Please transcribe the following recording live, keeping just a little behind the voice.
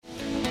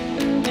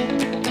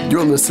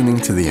You're listening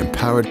to the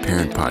Empowered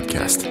Parent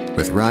Podcast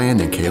with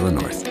Ryan and Kayla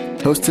North,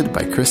 hosted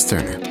by Chris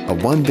Turner, a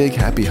One Big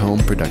Happy Home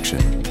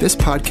production. This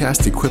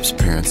podcast equips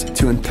parents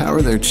to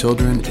empower their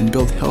children and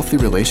build healthy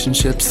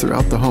relationships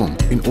throughout the home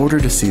in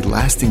order to see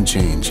lasting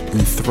change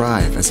and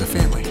thrive as a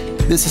family.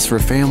 This is for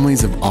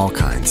families of all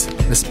kinds,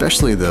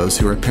 especially those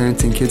who are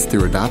parenting kids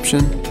through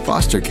adoption,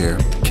 foster care,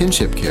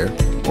 kinship care,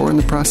 or in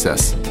the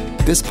process.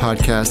 This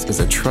podcast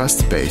is a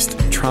trust-based,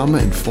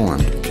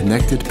 trauma-informed,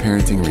 connected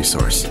parenting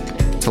resource.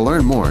 To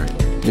learn more,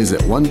 visit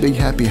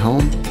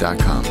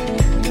onebighappyhome.com.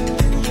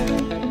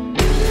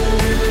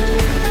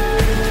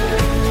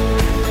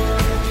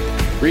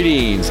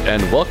 Greetings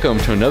and welcome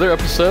to another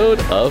episode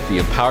of the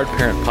Empowered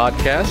Parent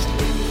Podcast.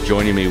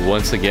 Joining me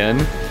once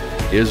again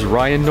is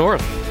Ryan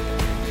North.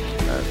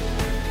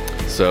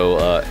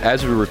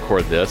 As we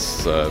record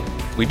this,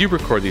 we do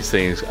record these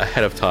things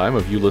ahead of time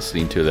of you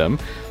listening to them,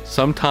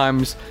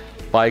 sometimes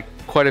by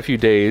quite a few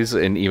days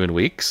and even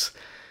weeks.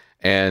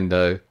 And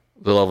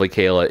the lovely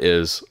Kayla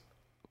is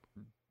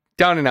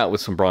down and out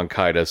with some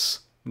bronchitis.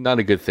 Not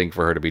a good thing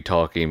for her to be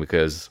talking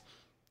because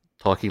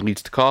talking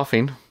leads to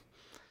coughing.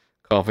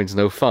 Coughing's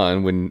no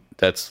fun when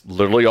that's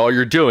literally all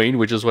you're doing,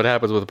 which is what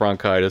happens with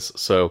bronchitis.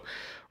 So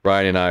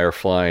Ryan and I are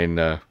flying,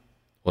 well,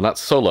 not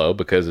solo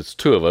because it's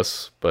two of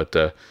us, but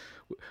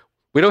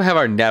we don't have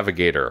our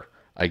navigator,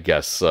 I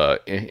guess,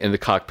 in the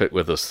cockpit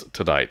with us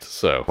tonight.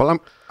 So, well,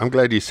 I'm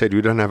glad you said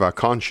we don't have our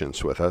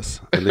conscience with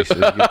us. At least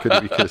you could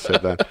have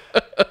said that.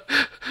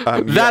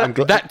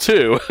 That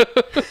too.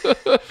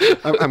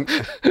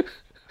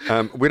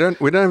 We don't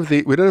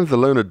have the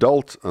lone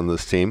adult on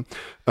this team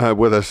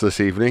with us this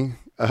evening.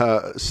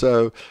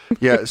 So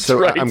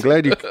right. I'm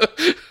glad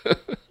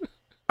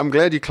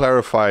you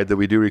clarified that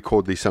we do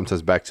record these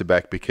sometimes back to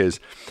back, because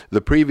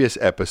the previous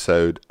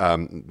episode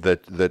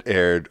that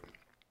aired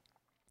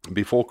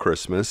before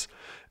Christmas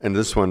and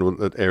this one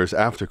that airs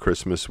after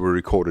Christmas were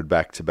recorded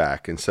back to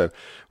back, and so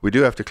we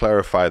do have to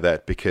clarify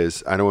that,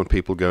 because I don't want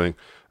people going,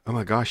 "Oh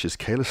my gosh, has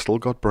Kayla still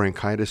got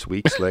bronchitis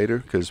weeks later?"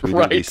 Because we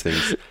right. do these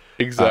things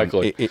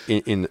exactly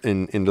in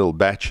little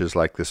batches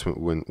like this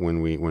when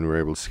we're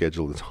able to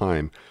schedule the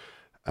time.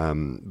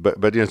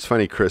 But it's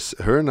funny, Chris.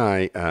 Her and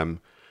I,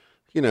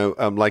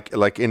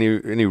 like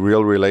any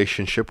real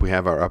relationship, we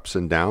have our ups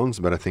and downs.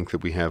 But I think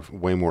that we have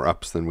way more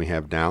ups than we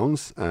have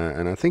downs.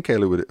 And I think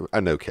Kayla would. I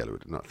know Kayla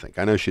would not think.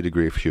 I know she'd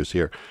agree if she was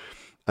here.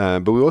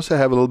 But we also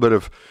have a little bit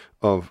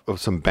of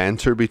some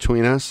banter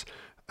between us.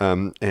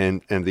 And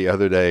the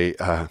other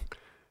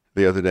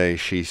day,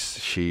 she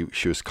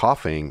was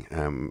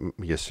coughing.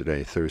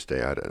 Yesterday,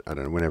 Thursday, I don't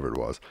know, whenever it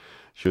was,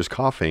 she was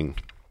coughing.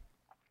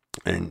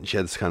 And she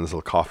had this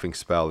little coughing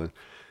spell,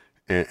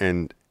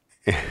 and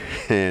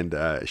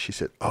she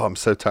said, "Oh, I'm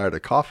so tired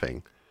of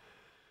coughing."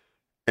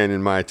 And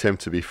in my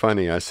attempt to be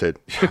funny, I said,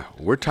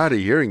 "We're tired of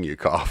hearing you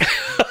cough."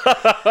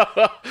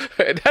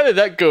 And how did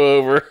that go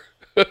over?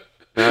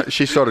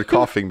 She started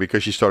coughing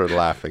because she started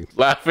laughing.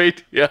 Laughing,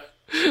 yeah,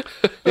 yeah.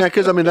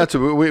 Because that's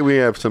we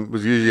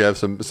usually have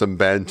some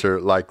banter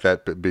like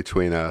that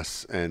between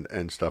us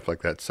and stuff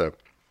like that. So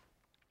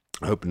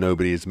I hope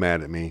nobody is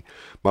mad at me.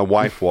 My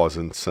wife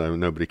wasn't, so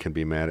nobody can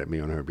be mad at me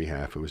on her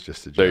behalf. It was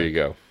just a joke. There you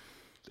go.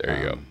 There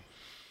you go.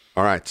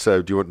 All right.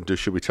 So,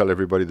 should we tell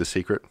everybody the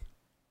secret?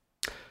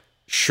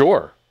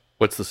 Sure.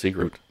 What's the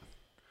secret?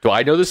 Do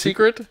I know the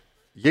secret?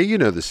 Yeah, you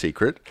know the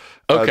secret.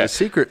 Okay.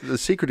 The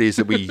secret is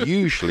that we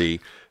usually,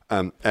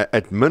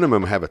 at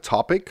minimum, have a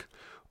topic,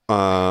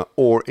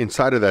 or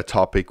inside of that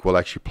topic, we'll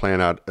actually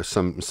plan out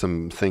some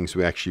things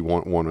we actually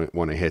want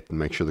to hit and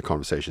make sure the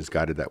conversation is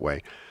guided that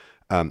way.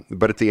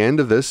 But at the end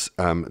of this,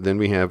 then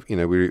we have,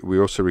 we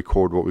also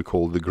record what we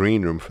call the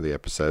green room for the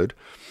episode,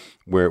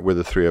 where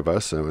the three of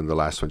us, and the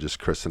last one, just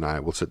Chris and I,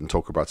 will sit and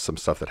talk about some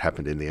stuff that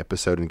happened in the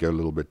episode and go a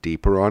little bit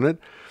deeper on it.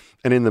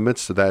 And in the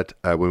midst of that,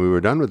 when we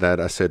were done with that,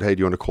 I said, "Hey, do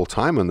you want to call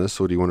time on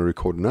this, or do you want to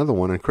record another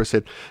one?" And Chris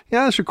said,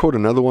 "Yeah, let's record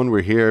another one. We're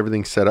here,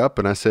 everything's set up."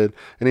 And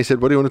he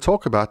said, "What do you want to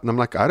talk about?" And I'm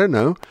like, "I don't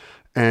know."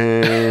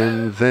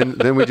 And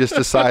then we just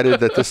decided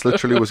that this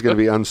literally was going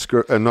to be not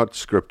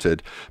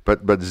scripted,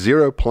 but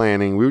zero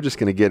planning. We were just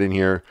going to get in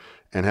here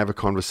and have a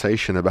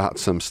conversation about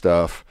some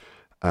stuff.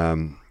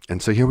 And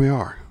so here we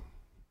are.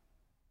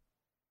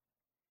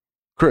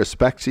 Chris,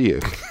 back to you.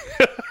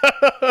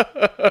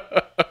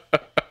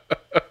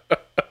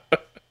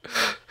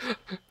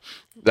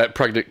 That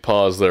pregnant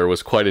pause there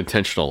was quite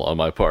intentional on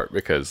my part,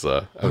 because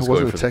I was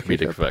going for the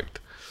comedic effect.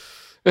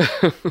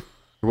 It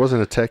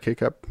wasn't a tech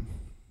hiccup.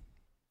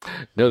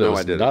 No, that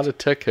was not a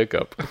tech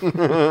hiccup.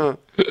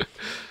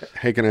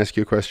 Hey, can I ask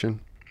you a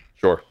question?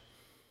 Sure.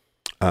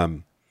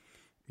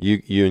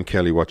 You and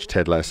Kelly watch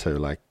Ted Lasso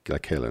like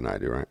Kayla and I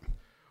do, right?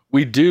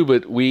 We do,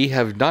 but we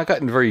have not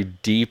gotten very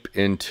deep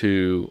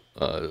into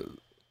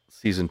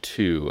season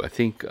 2. I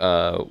think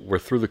we're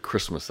through the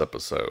Christmas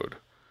episode,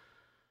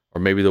 or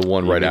maybe the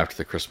one right after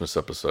the Christmas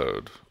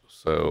episode.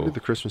 So maybe the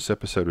Christmas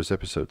episode was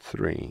episode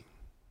 3.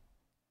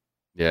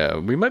 Yeah,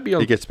 we might be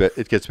on. It gets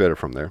better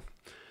from there.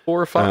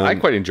 4 or 5. I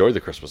quite enjoyed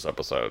the Christmas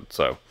episode.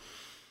 So,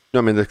 no,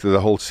 I mean the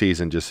whole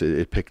season just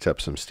it picked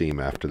up some steam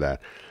after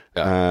that.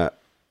 Yeah.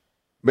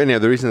 But anyhow,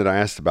 the reason that I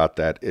asked about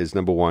that is,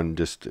 number one,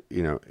 just,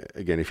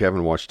 again, if you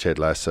haven't watched Ted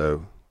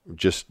Lasso,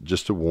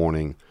 just a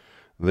warning,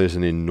 there's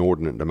an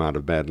inordinate amount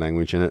of bad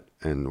language in it.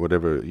 And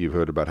whatever you've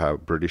heard about how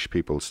British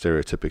people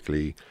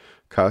stereotypically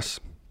cuss,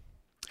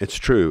 it's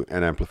true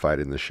and amplified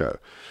in the show.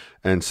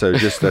 And so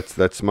just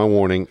that's my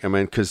warning. I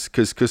mean,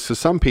 because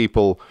some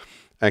people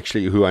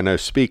actually who I know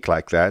speak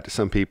like that,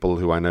 some people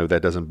who I know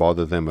that doesn't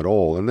bother them at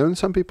all. And then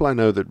some people I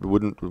know that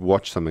wouldn't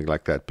watch something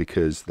like that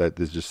because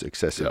there's just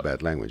excessive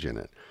bad language in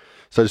it.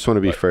 So I just want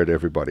to be fair to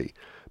everybody.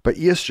 But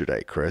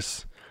yesterday,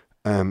 Chris,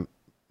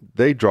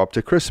 they dropped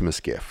a Christmas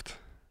gift.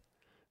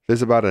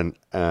 There's about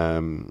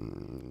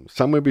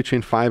somewhere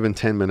between 5 and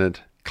 10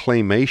 minute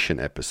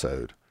claymation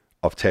episode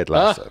of Ted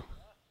Lasso.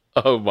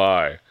 Oh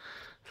my!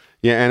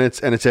 Yeah, and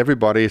it's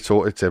everybody.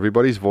 It's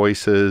everybody's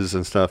voices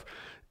and stuff.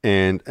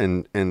 And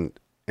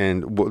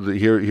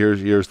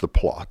here's the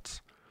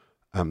plot.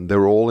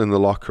 They're all in the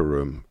locker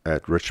room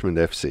at Richmond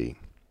AFC,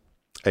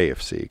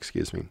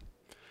 excuse me.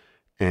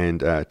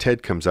 And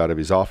Ted comes out of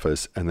his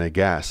office, and they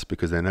gasp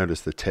because they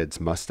notice that Ted's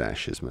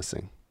mustache is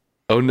missing.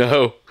 Oh,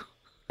 no.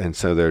 And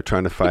so they're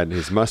trying to find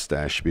his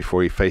mustache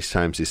before he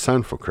FaceTimes his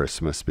son for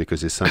Christmas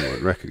because his son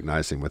won't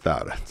recognize him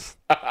without it.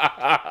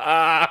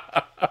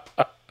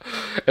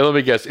 And let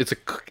me guess, it's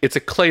a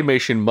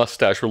claymation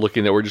mustache we're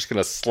looking at. We're just going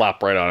to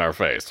slap right on our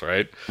face,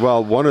 right?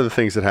 Well, one of the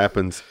things that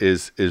happens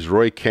is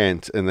Roy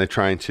Kent, and they're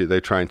trying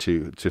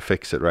to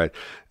fix it, right?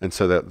 And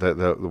so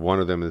that one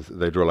of them is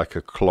they draw like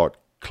a Clark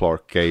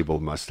Gable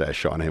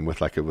mustache on him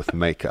with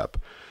makeup.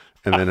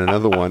 And then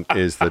another one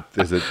is that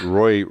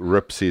Roy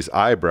rips his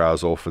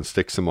eyebrows off and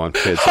sticks them on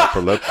Ted's upper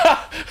lip.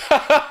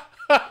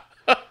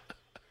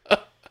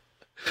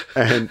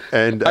 And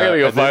I gotta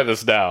go find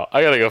this now.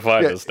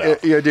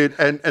 Yeah, dude.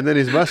 And then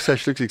his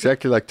mustache looks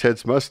exactly like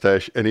Ted's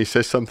mustache, and he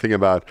says something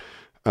about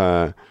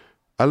I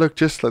look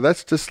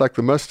that's just like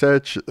the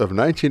mustache of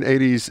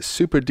 1980s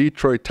Super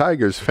Detroit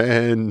Tigers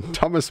fan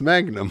Thomas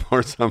Magnum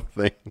or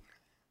something.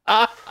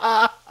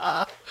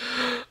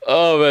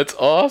 Oh, that's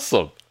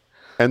awesome.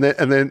 And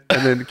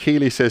then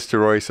Keeley says to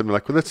Roy something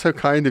like, "Well, that's so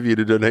kind of you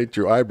to donate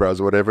your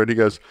eyebrows or whatever." And he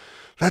goes,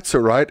 "That's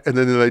all right." And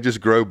then they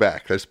just grow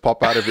back. They just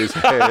pop out of his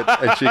head.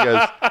 And she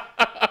goes,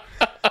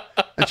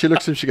 and she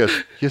looks at him, she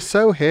goes, "You're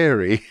so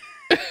hairy."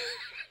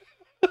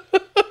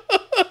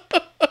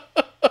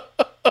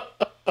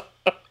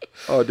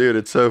 Oh, dude,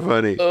 it's so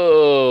funny.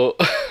 Oh.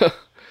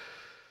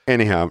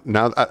 Anyhow,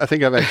 now I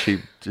think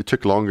it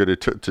took longer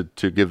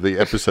to give the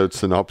episode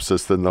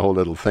synopsis than the whole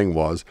little thing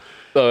was.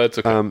 Oh, that's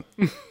okay.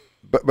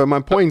 But my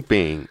point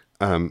being,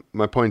 one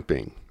of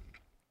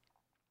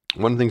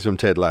the things from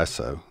Ted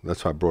Lasso,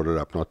 that's why I brought it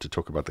up, not to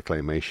talk about the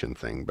claymation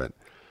thing, but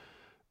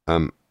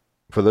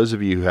for those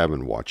of you who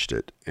haven't watched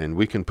it, and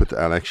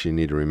I'll actually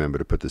need to remember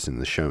to put this in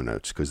the show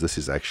notes because this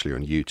is actually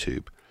on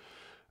YouTube.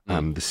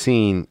 The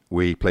scene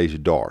where he plays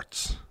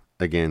darts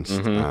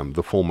against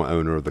the former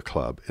owner of the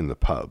club in the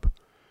pub.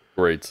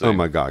 Great scene. Oh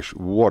my gosh,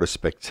 what a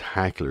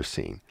spectacular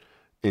scene.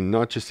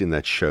 Not just in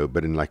that show,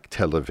 but in like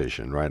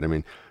television, right? I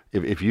mean,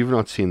 if you've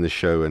not seen the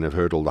show and have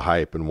heard all the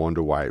hype and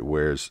wonder why it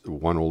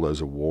won all those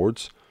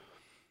awards,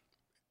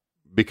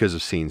 because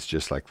of scenes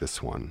just like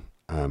this one,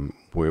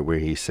 where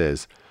he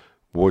says,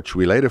 which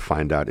we later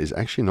find out is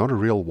actually not a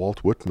real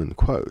Walt Whitman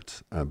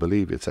quote. I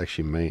believe it's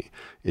actually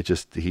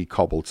he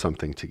cobbled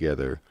something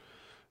together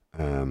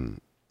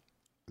from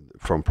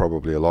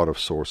probably a lot of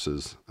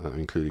sources,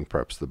 including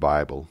perhaps the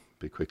Bible.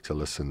 Be quick to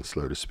listen,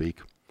 slow to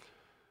speak.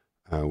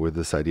 With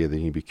this idea that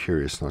you be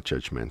curious, not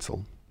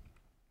judgmental.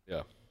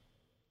 Yeah.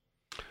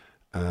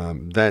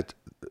 That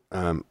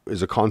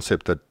is a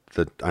concept that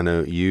I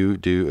know you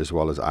do as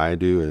well as I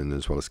do and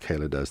as well as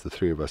Kayla does. The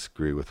three of us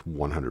agree with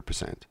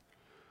 100%.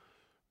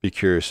 Be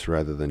curious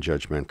rather than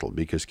judgmental,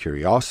 because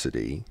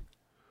curiosity,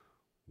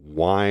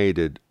 why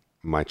did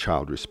my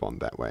child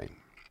respond that way?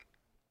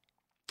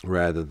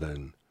 Rather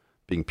than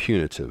being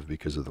punitive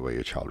because of the way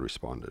your child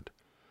responded,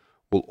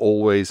 will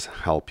always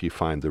help you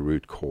find the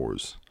root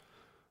cause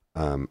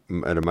at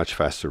a much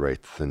faster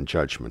rate than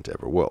judgment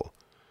ever will.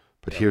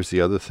 But here's the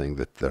other thing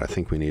that I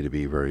think we need to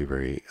be very,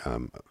 very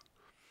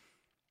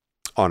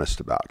honest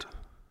about.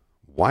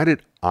 Why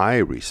did I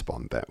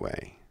respond that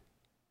way?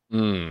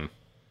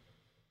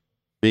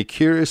 Be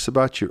curious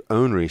about your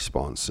own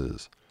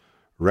responses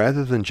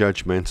rather than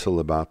judgmental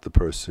about the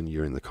person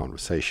you're in the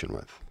conversation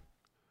with.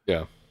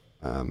 Yeah.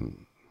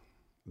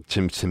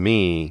 To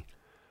me,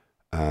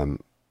 oh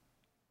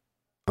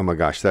my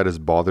gosh, that has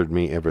bothered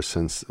me ever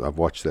since I've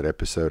watched that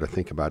episode. I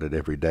think about it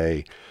every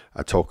day.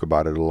 I talk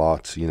about it a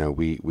lot. You know,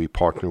 we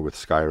partner with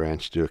Sky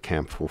Ranch to do a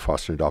camp for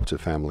foster and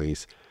adoptive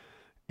families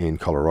in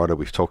Colorado.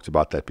 We've talked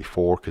about that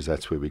before because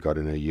that's where we got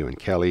to know you and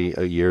Kelly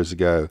years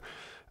ago.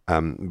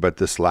 But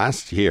this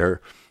last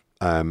year,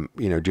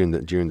 during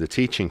the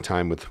teaching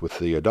time with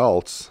the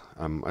adults,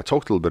 I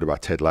talked a little bit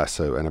about Ted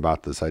Lasso and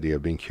about this idea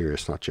of being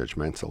curious, not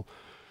judgmental.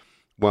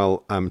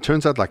 Well,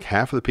 turns out like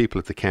half of the people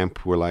at the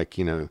camp were like,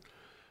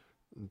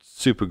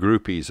 super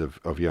groupies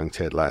of young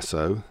Ted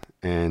Lasso,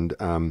 and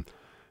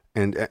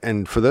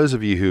And for those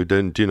of you who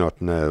do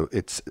not know,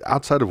 it's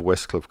outside of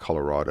Westcliff,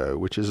 Colorado,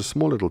 which is a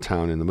small little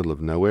town in the middle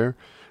of nowhere.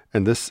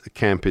 And this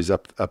camp is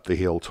up the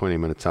hill 20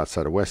 minutes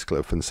outside of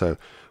Westcliff. And so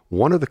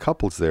one of the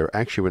couples there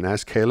actually went and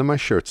asked Kayla my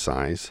shirt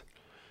size,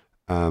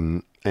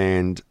 and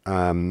then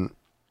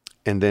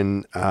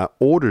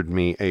ordered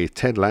me a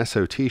Ted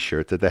Lasso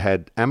T-shirt that they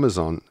had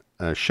Amazon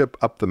ship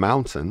up the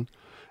mountain,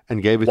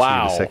 and gave it to me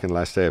the second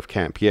last day of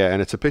camp. Yeah,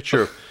 and it's a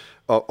picture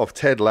of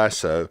Ted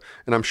Lasso,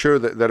 and I'm sure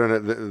that they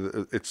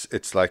don't.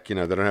 It's like, they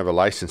don't have a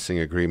licensing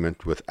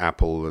agreement with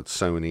Apple, or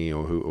Sony,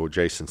 or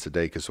Jason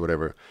Sudeikis, or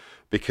whatever,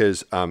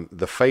 because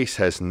the face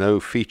has no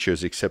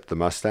features except the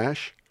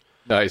mustache.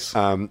 Nice.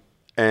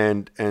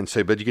 And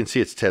so, but you can see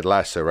it's Ted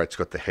Lasso, right? It's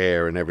got the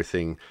hair and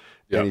everything,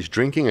 and he's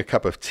drinking a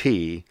cup of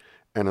tea,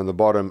 and on the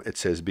bottom it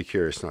says, "Be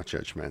curious, not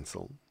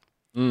judgmental."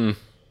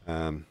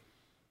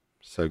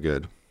 So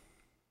good.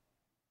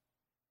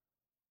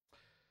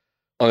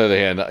 On the other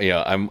hand,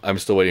 I'm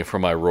still waiting for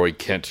my Roy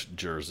Kent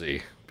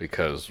jersey,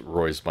 because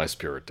Roy's my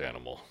spirit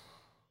animal.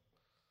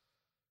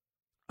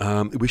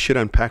 We should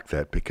unpack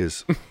that,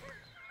 because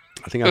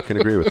I think I can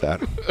agree with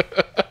that.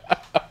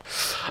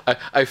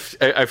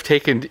 I've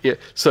taken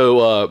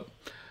so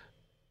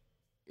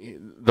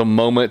the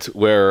moment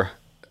where,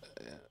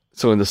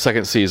 so in the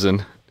second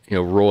season,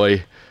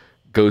 Roy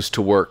goes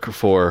to work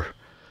for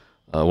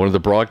one of the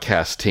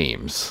broadcast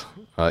teams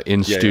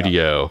in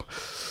studio,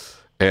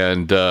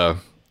 and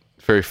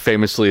very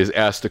famously is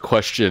asked a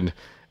question,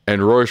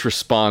 and Roy's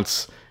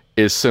response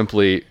is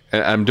simply,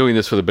 and I'm doing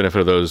this for the benefit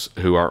of those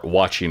who aren't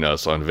watching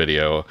us on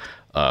video,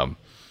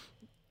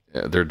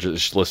 they're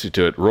just listening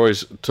to it.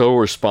 Roy's total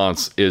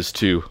response is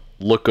to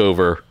look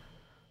over,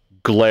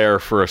 glare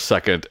for a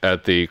second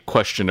at the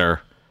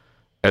questioner,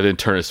 and then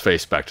turn his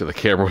face back to the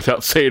camera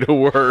without saying a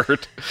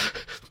word.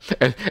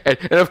 and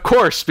of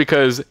course,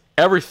 because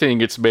everything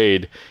gets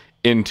made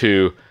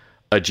into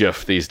a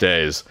GIF these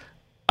days,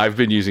 I've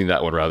been using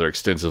that one rather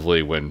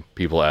extensively when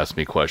people ask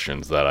me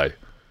questions that I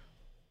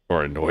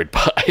am annoyed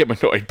by.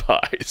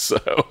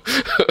 So,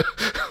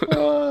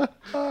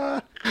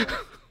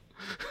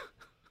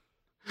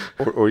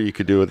 or you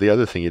could do the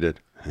other thing you did.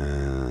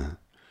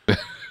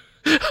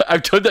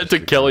 I've done that to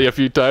Kelly a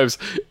few times,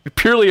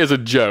 purely as a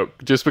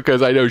joke, just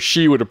because I know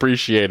she would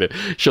appreciate it.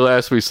 She'll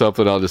ask me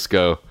something, I'll just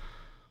go,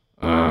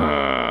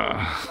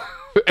 and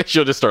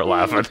she'll just start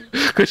laughing,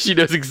 because she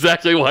knows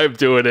exactly why I'm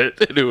doing it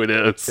and who it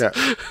is. Yeah.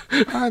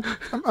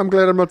 I'm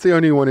glad I'm not the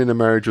only one in a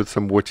marriage with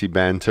some witty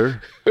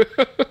banter.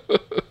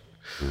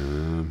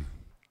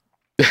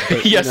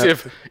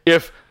 Yes,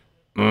 if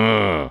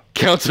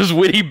counts as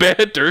witty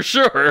banter,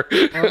 sure.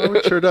 Oh,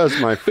 it sure does,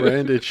 my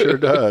friend. It sure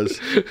does.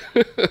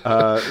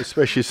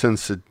 Especially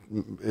since it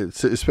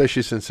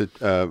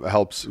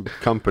helps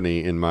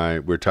company in my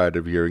 "we're tired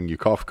of hearing you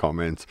cough"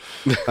 comments.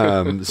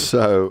 As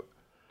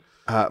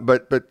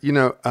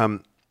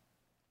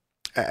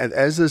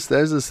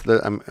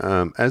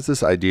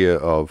this idea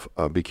of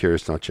be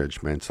curious, not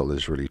judgmental,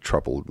 has really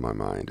troubled my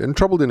mind, and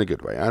troubled in a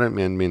good way. I don't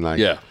mean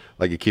like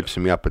it keeps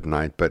me up at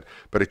night, but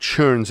it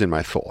churns in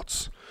my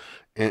thoughts.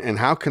 And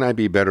how can I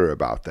be better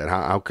about that?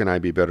 How can I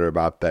be better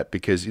about that?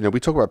 Because we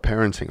talk about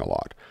parenting a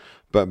lot,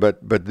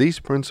 but these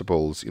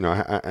principles.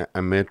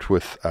 I met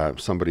with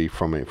somebody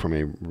from a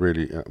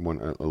really a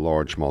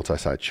large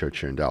multi-site church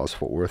here in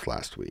Dallas-Fort Worth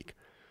last week,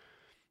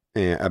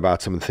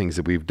 about some of the things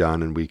that we've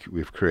done and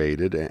we've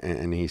created,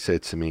 and he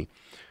said to me,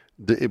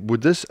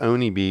 "Would this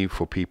only be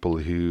for people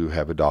who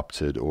have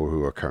adopted or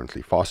who are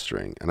currently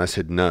fostering?" And I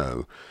said,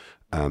 "No.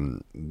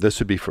 This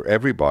would be for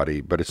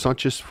everybody, but it's not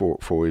just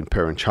for in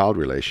parent-child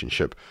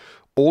relationship.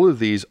 All of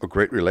these are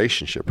great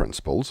relationship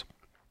principles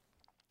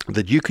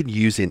that you could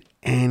use in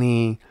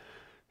any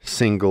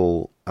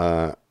single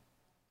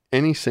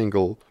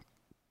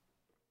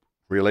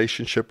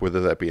relationship,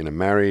 whether that be in a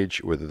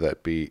marriage, whether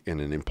that be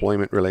in an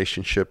employment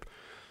relationship.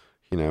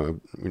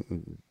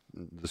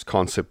 This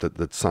concept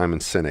that Simon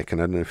Sinek, and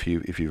I don't know if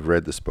you've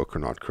read this book or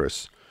not,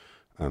 Chris,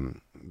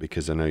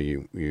 because I know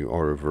you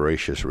are a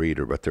voracious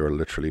reader, but there are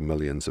literally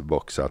millions of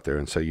books out there,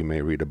 and so you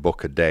may read a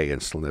book a day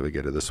and still never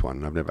get to this one.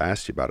 And I've never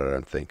asked you about it, I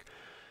don't think.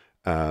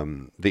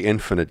 The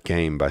Infinite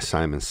Game by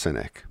Simon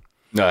Sinek.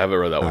 No, I haven't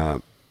read that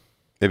one.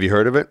 Have you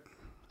heard of it?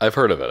 I've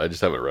heard of it. I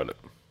just haven't read it.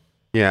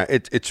 Yeah,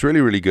 it's really,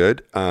 really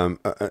good.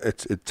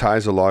 It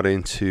ties a lot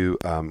into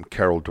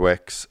Carol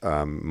Dweck's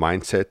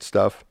mindset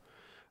stuff,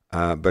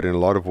 but in a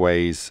lot of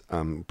ways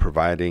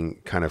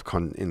providing kind of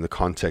in the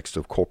context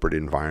of corporate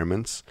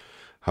environments,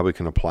 how we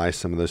can apply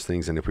some of those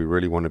things, and if we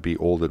really want to be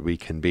all that we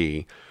can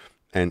be,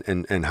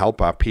 and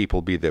help our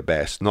people be their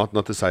best. Not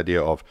this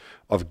idea of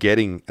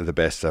getting the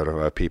best out of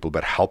our people,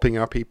 but helping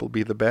our people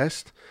be the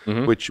best.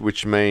 Mm-hmm.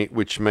 Which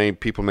may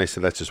people may say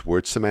that's just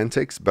word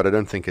semantics, but I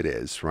don't think it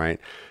is, right?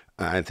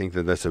 I think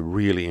that's a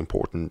really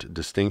important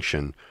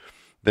distinction.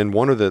 Then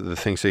one of the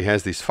things, so he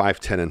has these 5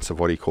 tenets of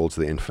what he calls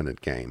the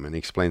infinite game, and he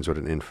explains what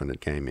an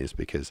infinite game is,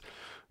 because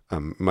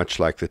much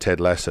like the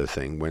Ted Lasso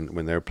thing,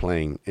 when they're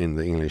playing in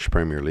the English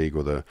Premier League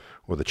or the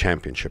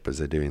Championship, as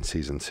they do in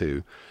season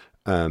 2,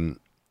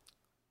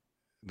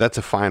 that's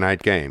a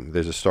finite game.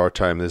 There's a start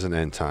time, there's an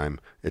end time.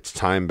 It's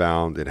time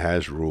bound. It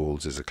has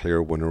rules. There's a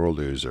clear winner or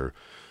loser,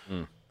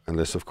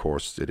 unless of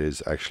course it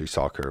is actually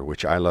soccer,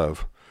 which I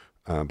love.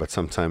 But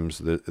sometimes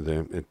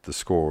the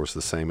score is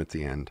the same at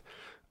the end.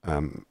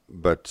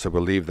 But so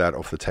we'll leave that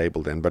off the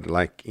table then. But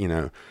like,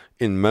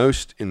 in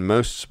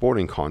most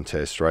sporting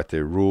contests, right,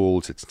 there are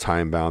rules. It's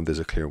time bound. There's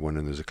a clear winner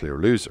and there's a clear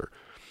loser.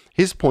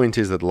 His point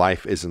is that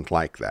life isn't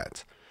like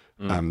that.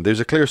 There's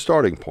a clear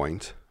starting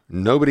point.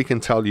 Nobody can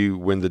tell you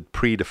when the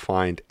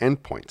predefined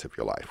endpoint of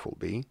your life will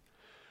be.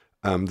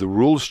 The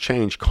rules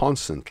change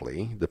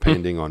constantly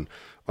depending on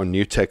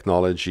new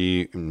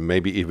technology,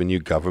 maybe even new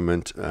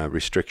government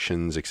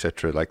restrictions,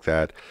 etc., like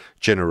that.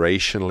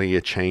 Generationally,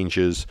 it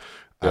changes,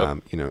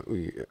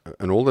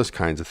 and all those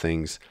kinds of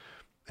things.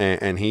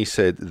 And he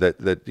said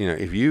that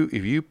if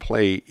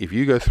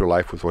you go through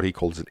life with what he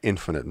calls an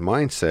infinite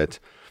mindset,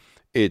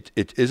 it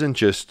isn't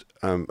just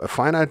a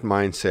finite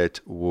mindset,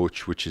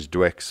 which is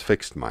Dweck's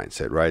fixed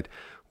mindset, right?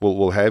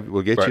 We'll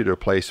get right. you to a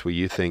place where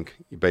you think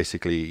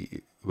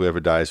basically whoever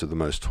dies with the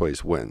most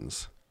toys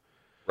wins.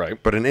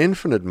 Right. But an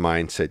infinite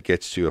mindset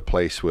gets to a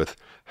place with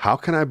how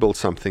can I build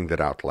something that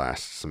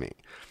outlasts me?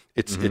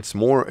 It's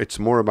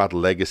more about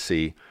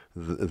legacy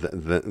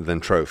than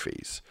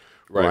trophies,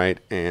 right?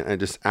 And I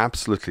just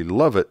absolutely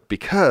love it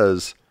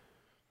because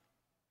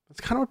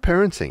that's kind of what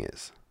parenting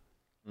is.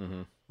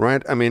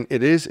 Right? I mean,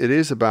 it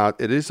is about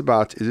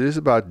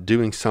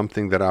doing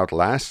something that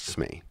outlasts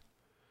me.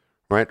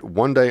 Right?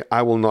 One day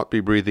I will not be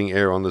breathing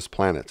air on this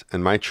planet,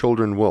 and my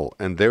children will,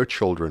 and their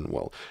children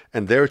will,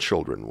 and their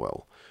children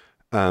will.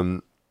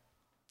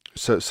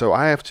 So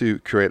I have to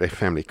create a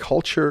family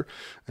culture,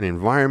 an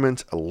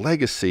environment, a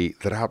legacy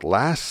that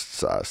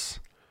outlasts us.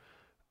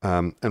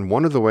 And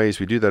one of the ways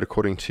we do that,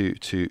 according to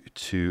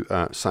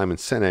Simon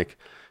Sinek,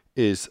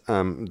 is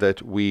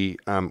that we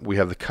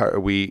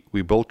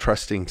build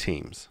trusting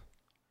teams.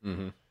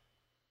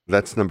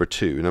 That's number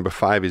 2. Number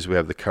 5 is we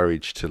have the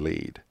courage to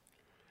lead.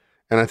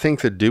 And I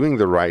think that doing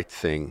the right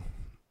thing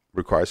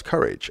requires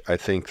courage. I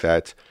think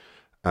that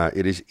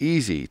it is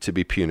easy to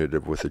be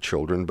punitive with the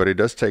children, but it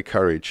does take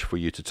courage for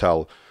you to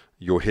tell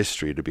your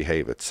history to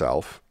behave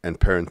itself and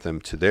parent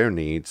them to their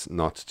needs,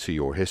 not to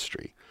your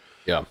history.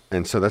 Yeah.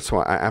 And so that's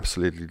why I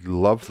absolutely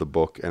love the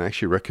book and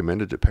actually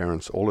recommend it to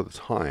parents all of the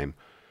time.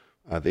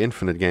 The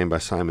Infinite Game by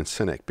Simon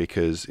Sinek,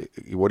 because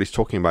what he's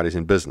talking about is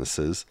in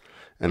businesses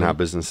and how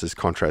businesses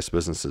contrast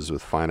businesses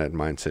with finite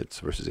mindsets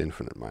versus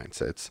infinite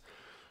mindsets.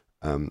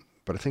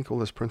 But I think all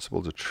those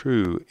principles are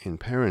true in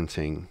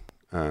parenting.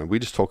 We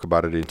just talk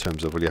about it in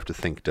terms of, well, you have to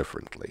think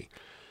differently.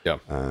 Yeah.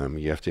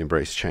 You have to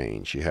embrace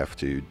change. You have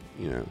to,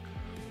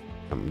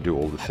 do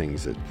all the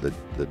things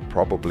that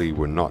probably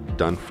were not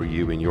done for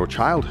you in your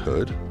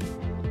childhood.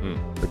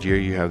 But here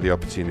you have the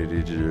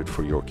opportunity to do it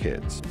for your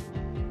kids.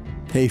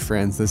 Hey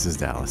friends, this is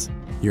Dallas,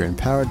 your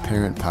Empowered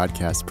Parent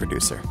podcast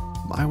producer.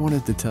 I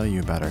wanted to tell you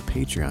about our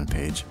Patreon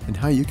page and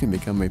how you can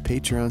become a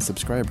Patreon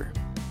subscriber.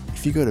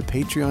 If you go to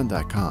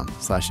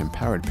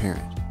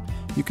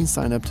patreon.com/empoweredparent, you can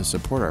sign up to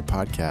support our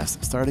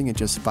podcast starting at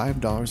just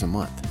 $5 a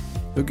month.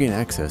 You'll gain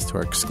access to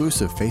our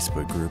exclusive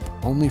Facebook group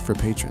only for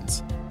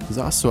patrons. There's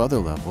also other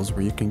levels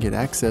where you can get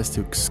access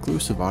to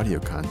exclusive audio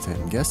content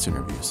and guest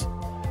interviews,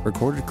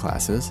 recorded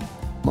classes,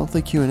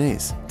 monthly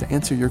Q&As to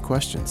answer your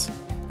questions,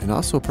 and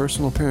also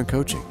personal parent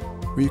coaching,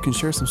 where you can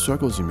share some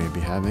struggles you may be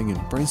having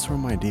and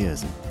brainstorm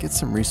ideas and get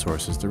some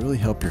resources to really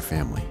help your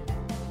family.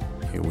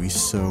 Hey, we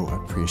so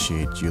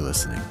appreciate you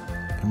listening,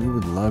 and we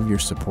would love your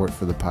support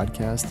for the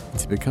podcast and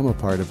to become a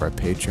part of our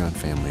Patreon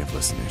family of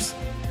listeners.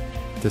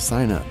 To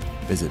sign up,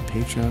 visit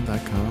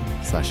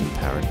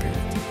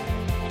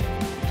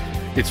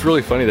patreon.com/empoweredparent. It's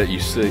really funny that you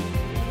say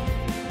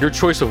your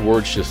choice of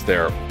words just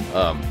there.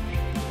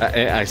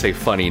 I say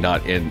funny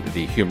not in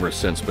the humorous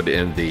sense, but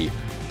in the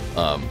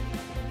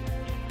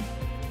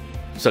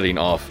setting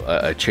off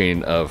a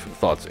chain of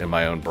thoughts in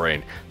my own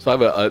brain. So I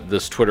have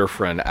this Twitter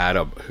friend,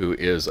 Adam, who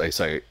is a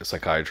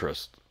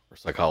psychiatrist or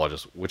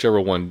psychologist,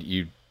 whichever one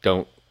you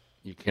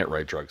can't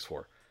write drugs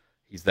for.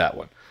 He's that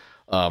one.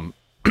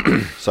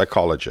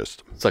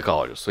 Psychologist.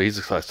 So he's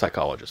a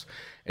psychologist,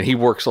 and he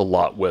works a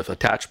lot with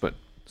attachment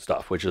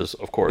stuff, which is,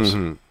 of course,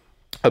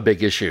 a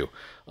big issue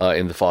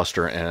in the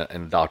foster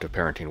and adoptive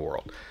parenting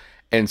world.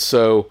 And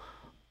so,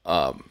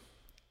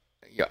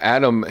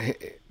 Adam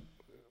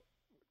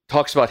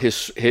talks about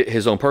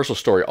his own personal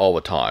story all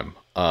the time,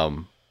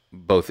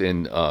 both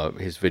in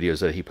his videos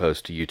that he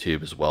posts to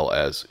YouTube as well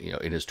as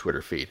in his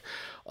Twitter feed.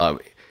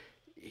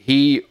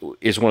 He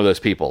is one of those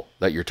people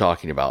that you're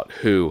talking about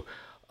who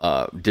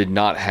did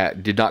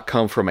not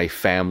come from a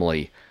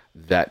family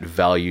that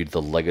valued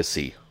the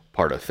legacy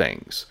part of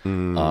things.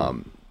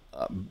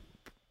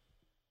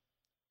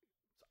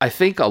 I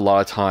think a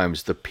lot of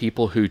times the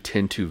people who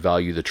tend to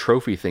value the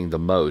trophy thing the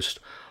most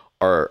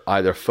are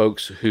either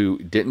folks who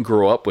didn't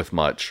grow up with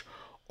much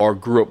or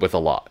grew up with a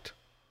lot,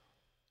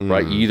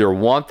 right? You either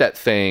want that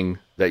thing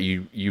that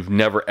you've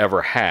never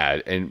ever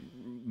had and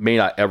may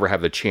not ever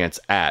have the chance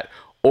at,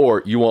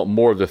 or you want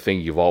more of the thing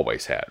you've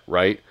always had,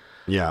 right?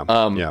 Yeah.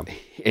 Yeah.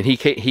 And he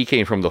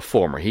came from the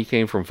former. He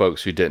came from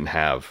folks who didn't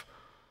have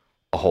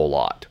a whole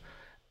lot,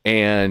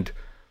 and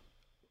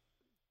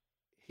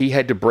he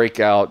had to break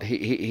out.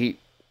 He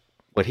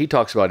what he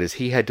talks about is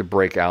he had to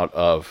break out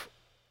of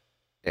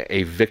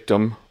a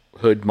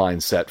victimhood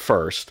mindset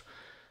first,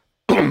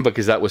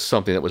 because that was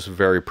something that was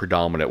very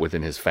predominant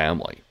within his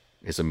family,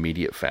 his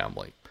immediate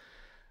family.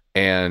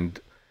 And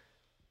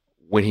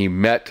when he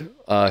met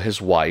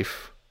his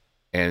wife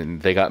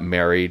and they got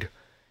married,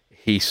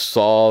 he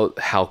saw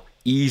how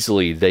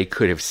easily they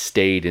could have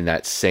stayed in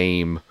that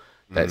same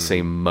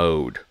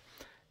mode.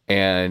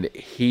 And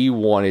he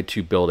wanted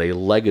to build a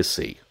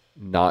legacy,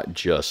 not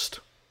just...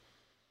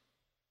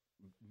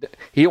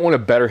 He didn't want to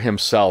better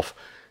himself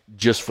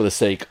just for the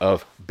sake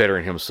of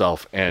bettering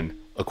himself and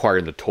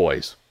acquiring the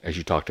toys, as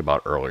you talked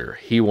about earlier.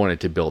 He wanted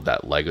to build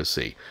that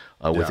legacy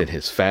within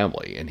his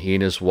family. And he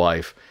and his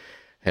wife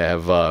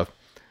have,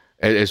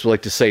 as we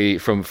like to say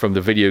from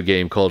the video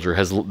game culture,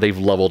 they've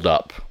leveled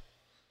up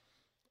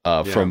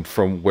from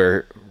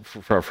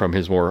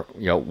his more,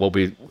 what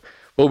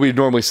we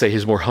normally say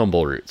his more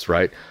humble roots,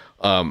 right?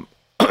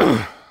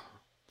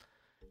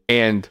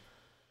 And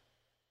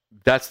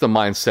that's the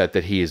mindset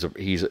that he's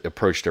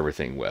approached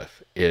everything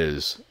with.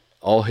 Is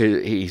all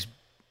he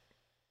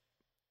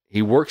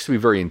works to be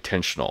very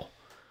intentional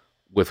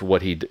with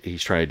what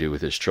he's trying to do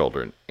with his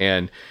children.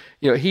 And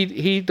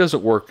he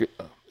doesn't work.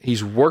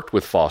 He's worked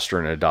with foster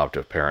and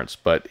adoptive parents,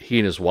 but he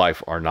and his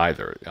wife are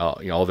neither.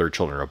 All their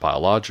children are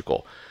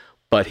biological,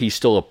 but he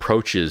still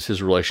approaches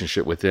his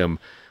relationship with them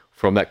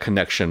from that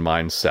connection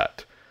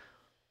mindset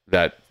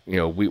that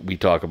we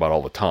talk about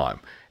all the time,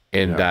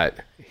 and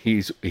that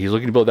he's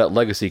looking to build that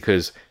legacy,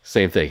 because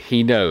same thing,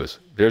 he knows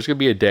there's going to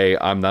be a day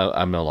I'm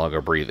no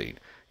longer breathing.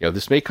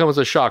 This may come as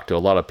a shock to a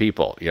lot of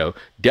people.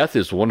 Death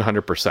is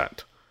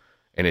 100%,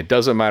 and it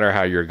doesn't matter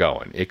how you're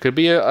going. It could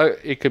be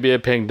a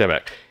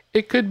pandemic.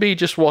 It could be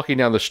just walking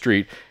down the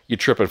street, you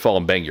trip and fall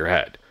and bang your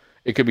head.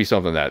 It could be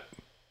something that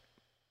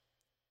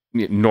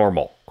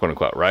normal, quote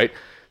unquote, right?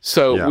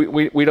 So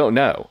we don't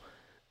know.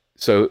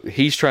 So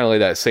he's trying to lay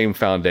that same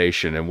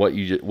foundation, and what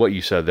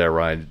you said there,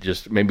 Ryan,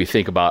 just made me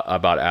think about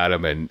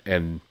Adam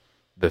and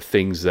the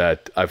things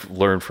that I've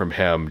learned from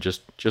him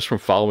just from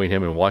following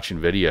him and watching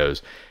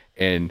videos,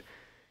 and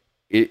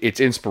it's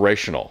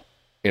inspirational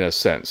in a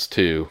sense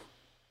to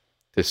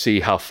see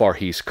how far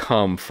he's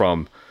come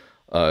from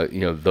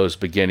those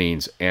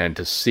beginnings, and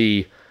to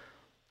see.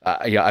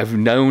 I've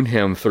known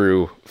him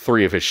through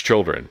 3 of his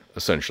children,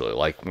 essentially.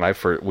 Like when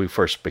we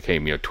first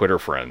became Twitter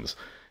friends.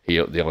 They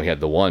only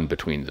had the one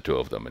between the 2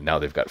 of them, and now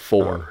they've got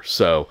 4.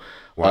 So,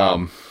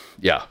 wow.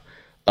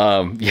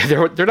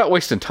 They're not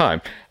wasting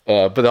time.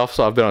 But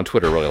also, I've been on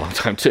Twitter a really long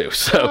time too.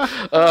 So,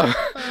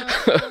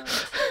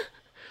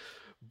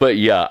 but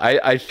yeah,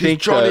 I think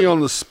he's Johnny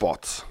on the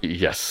spot.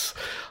 Yes,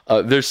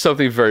 there's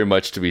something very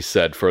much to be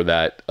said for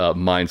that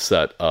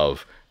mindset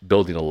of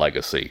building a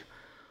legacy.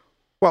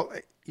 Well,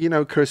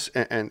 Chris,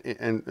 and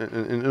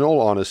in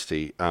all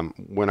honesty,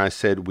 when I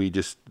said we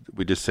just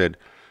said,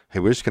 hey,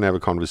 we're just going to have a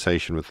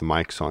conversation with the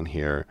mics on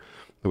here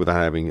without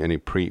having any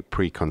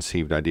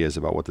preconceived ideas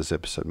about what this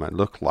episode might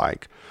look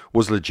like,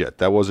 was legit.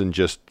 That wasn't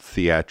just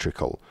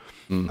theatrical.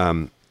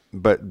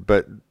 But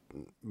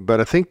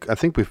I think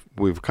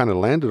we've kind of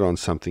landed on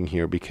something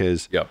here,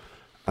 because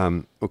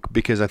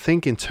I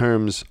think in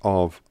terms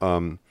of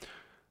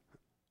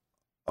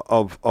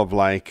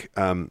like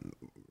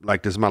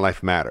does my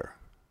life matter?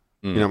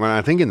 When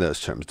I think in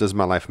those terms, does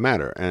my life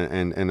matter?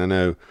 And I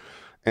know.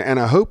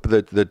 And I hope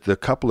that the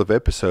couple of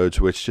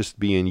episodes where it's just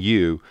being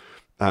you,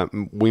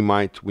 we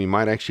might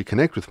actually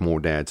connect with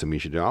more dads than we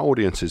should do. Our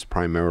audience is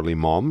primarily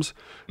moms,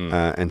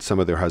 and some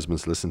of their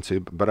husbands listen to.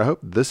 But I hope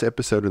this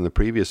episode and the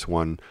previous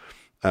one,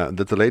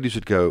 that the ladies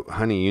would go,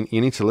 honey, you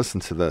need to listen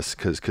to this,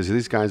 because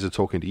these guys are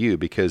talking to you,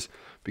 because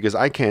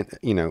I can't,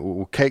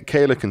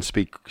 Kayla can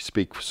speak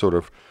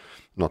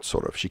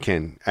she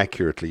can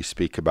accurately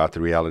speak about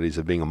the realities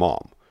of being a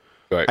mom.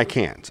 Right. I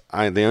can't.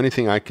 The only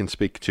thing I can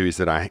speak to is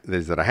that I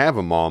have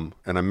a mom,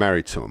 and I'm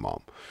married to a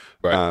mom.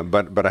 Right.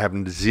 But I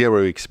have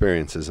 0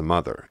 experience as a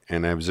mother,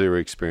 and I have 0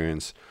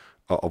 experience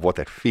of what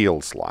that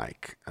feels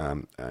like.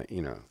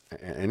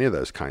 Any of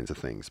those kinds of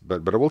things.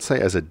 But I will say,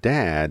 as a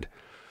dad,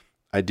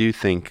 I do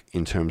think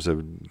in terms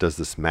of, does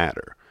this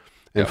matter?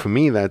 And for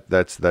me,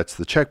 that's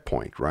the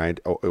checkpoint,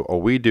 right? Are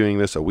we doing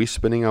this? Are we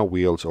spinning our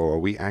wheels, or are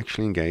we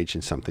actually engaged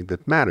in something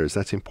that matters?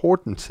 That's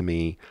important to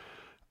me.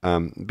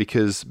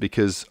 Because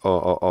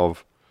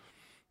of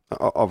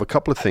a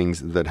couple of things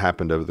that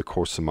happened over the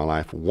course of my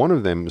life. One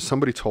of them,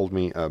 somebody told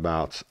me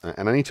about,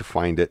 and I need to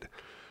find it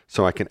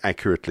so I can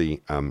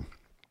accurately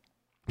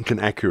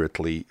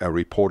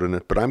report on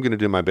it. But I'm going to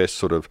do my best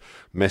sort of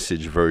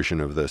message version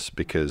of this,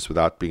 because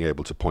without being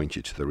able to point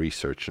you to the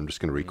research, I'm just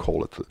going to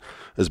recall it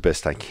as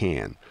best I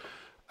can.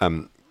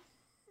 I'm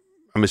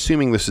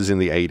assuming this is in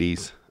the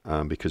 80s,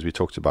 because we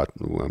talked about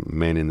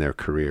men in their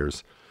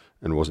careers.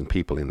 And wasn't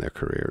people in their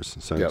careers,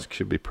 so it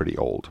should be pretty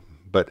old.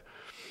 But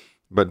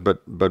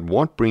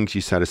what brings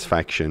you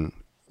satisfaction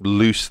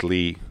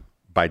loosely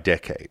by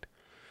decade?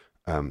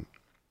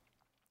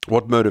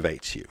 what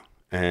motivates you?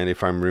 And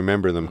if I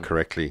remember them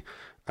correctly,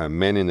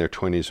 men in their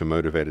 20s were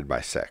motivated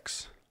by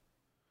sex.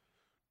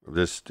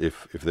 Just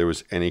if there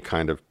was any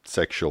kind of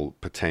sexual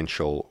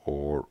potential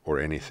or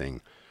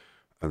anything,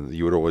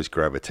 you would always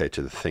gravitate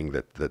to the thing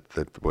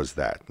that was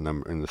that.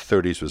 In the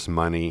 30s was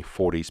money,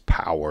 40s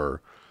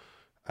power,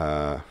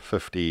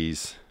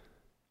 50s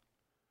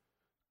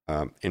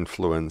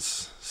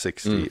influence,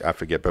 60, I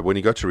forget. But when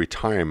you got to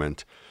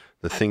retirement,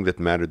 the thing that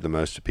mattered the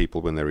most to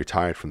people when they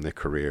retired from their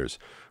careers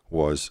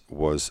was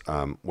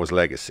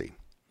legacy.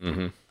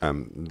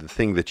 The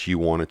thing that you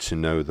wanted to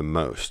know the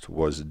most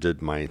was,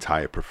 did my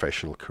entire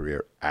professional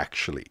career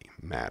actually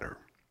matter?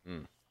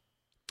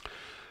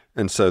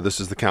 And so this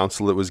is the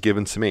counsel that was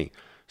given to me.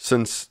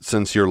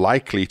 Since you're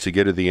likely to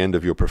get to the end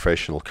of your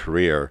professional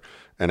career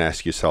and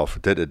ask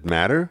yourself, did it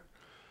matter?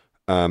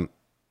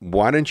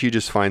 Why don't you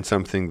just find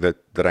something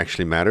that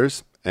actually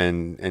matters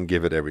and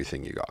give it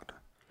everything you got?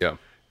 Yeah.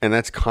 And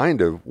that's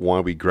kind of why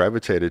we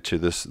gravitated to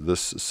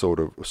this sort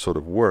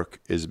of work,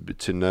 is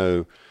to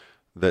know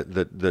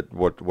that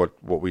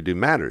what we do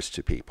matters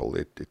to people,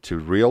 to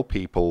real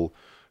people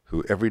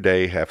who every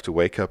day have to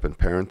wake up and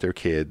parent their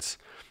kids,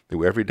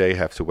 who every day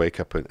have to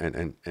wake up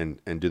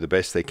and do the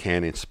best they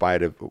can in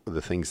spite of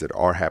the things that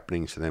are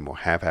happening to them or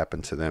have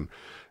happened to them.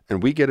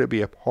 And we get to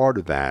be a part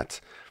of that.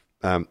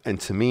 And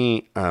to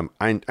me,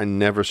 I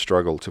never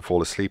struggle to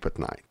fall asleep at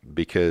night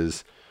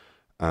because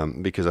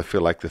I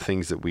feel like the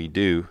things that we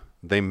do,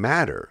 they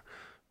matter.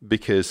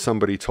 Because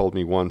somebody told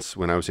me once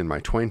when I was in my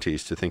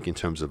 20s to think in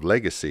terms of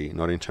legacy,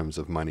 not in terms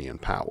of money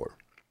and power.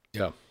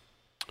 Yeah.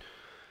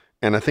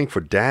 And I think for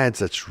dads,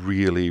 that's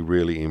really,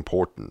 really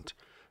important.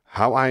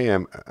 How I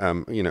am,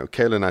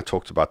 Kayla and I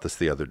talked about this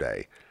the other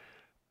day.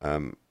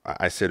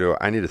 I said,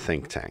 I need a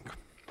think tank.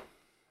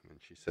 And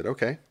she said,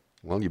 okay,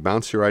 well, you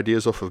bounce your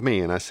ideas off of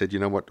me. And I said, you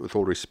know what, with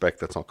all respect,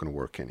 that's not going to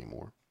work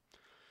anymore.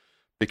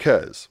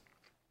 Because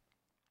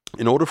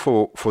in order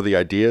for the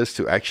ideas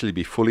to actually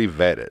be fully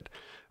vetted,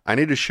 I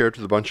need to share it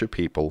with a bunch of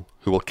people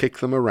who will kick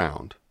them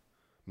around,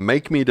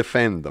 make me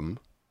defend them,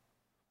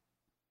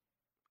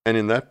 and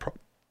in that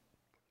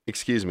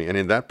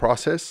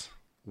process,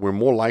 we're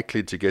more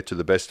likely to get to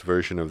the best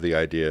version of the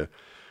idea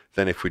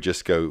than if we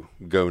just go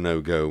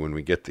no go when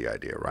we get the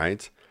idea,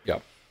 right? Yeah.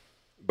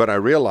 But I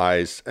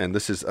realize, and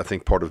this is I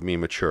think part of me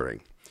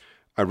maturing,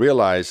 I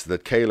realize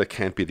that Kayla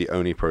can't be the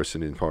only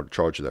person in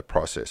charge of that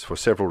process for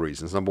several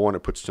reasons. Number one,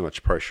 it puts too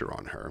much pressure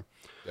on her.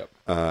 Yep.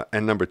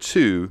 And number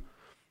two,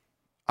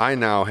 I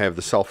now have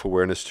the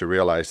self-awareness to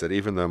realize that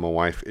even though my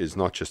wife is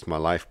not just my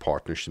life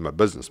partner, she's my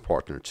business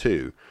partner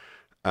too,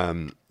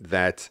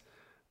 that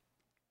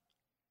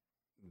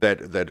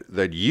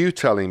you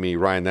telling me,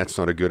 Ryan, that's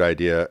not a good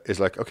idea,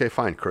 is like, okay,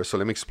 fine, Chris, so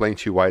let me explain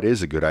to you why it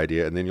is a good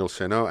idea. And then you'll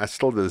say, no,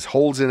 there's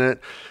holes in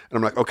it. And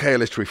I'm like, okay,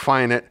 let's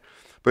refine it.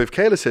 But if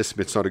Kayla says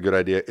it's not a good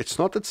idea, it's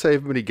not that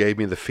somebody gave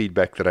me the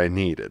feedback that I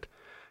needed.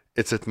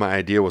 It's that my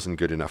idea wasn't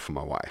good enough for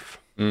my wife.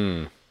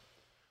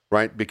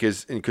 Right?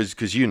 Because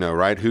you know,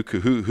 right? Who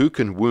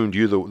can wound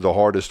you the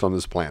hardest on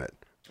this planet?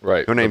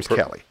 Right. Her name's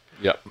Kelly.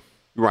 Yep.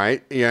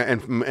 Right? Yeah.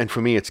 And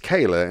for me, it's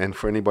Kayla, and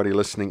for anybody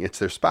listening, it's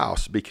their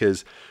spouse.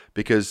 Because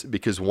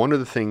one of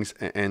the things,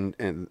 and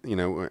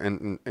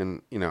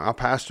our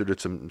pastor did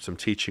some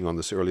teaching on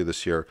this earlier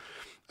this year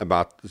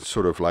about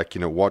sort of like,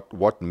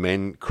 what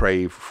men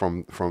crave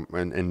from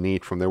and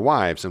need from their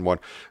wives, and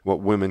what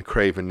women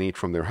crave and need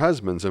from their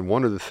husbands. And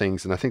one of the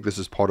things, and I think this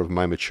is part of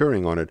my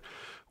maturing on it,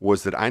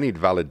 was that I need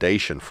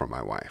validation from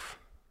my wife,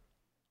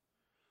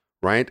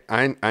 right?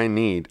 I'm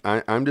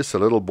just a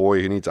little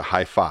boy who needs a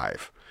high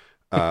five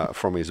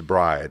from his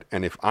bride.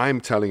 And if I'm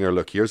telling her,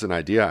 look, here's an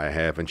idea I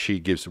have, and she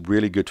gives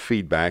really good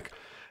feedback,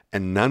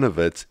 and none of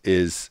it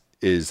is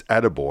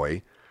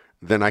attaboy,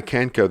 then I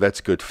can't go, that's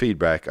good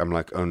feedback. I'm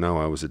like, oh no,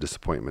 I was a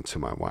disappointment to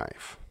my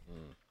wife.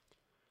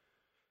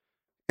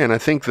 And I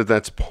think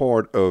that's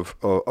part of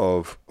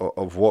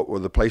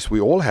what the place we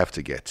all have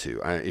to get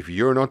to. If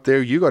you're not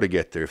there, you got to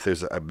get there. If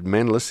there's a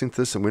men listening to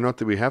this and we're not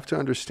there, we have to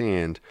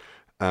understand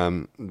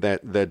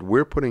that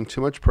we're putting too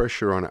much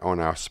pressure on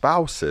our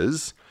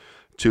spouses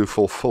to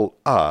fulfill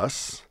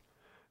us.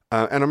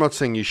 And I'm not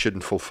saying you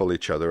shouldn't fulfill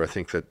each other. I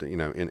think that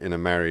in a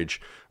marriage,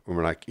 when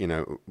we're like,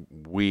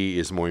 we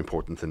is more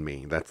important than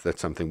me. That's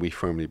something we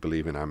firmly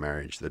believe in our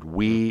marriage, that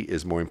we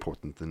is more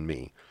important than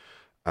me.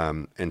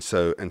 And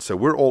so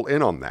we're all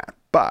in on that.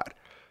 But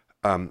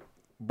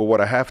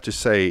what I have to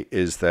say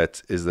is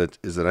that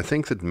I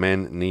think that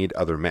men need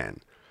other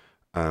men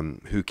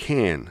who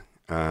can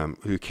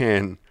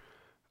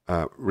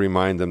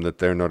remind them that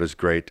they're not as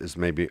great as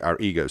maybe our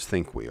egos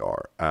think we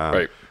are.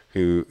 Right.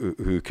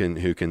 Who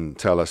can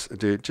tell us,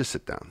 dude, just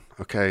sit down,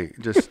 okay?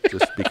 Just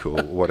be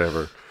cool,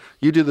 whatever.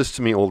 You do this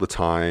to me all the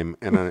time,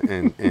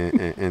 and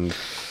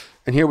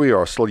here we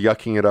are, still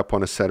yucking it up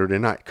on a Saturday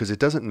night because it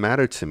doesn't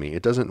matter to me.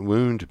 It doesn't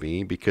wound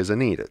me because I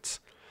need it.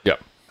 Yeah.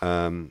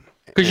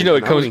 Because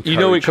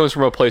it comes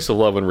from a place of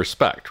love and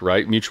respect,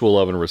 right? Mutual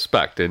love and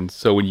respect, and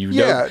so when you've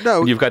got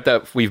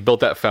that, we've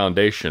built that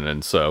foundation,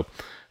 and so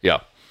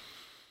yeah.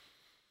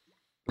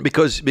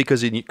 because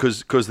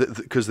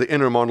the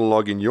inner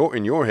monologue in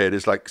your head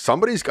is like,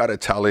 somebody's got to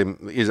tell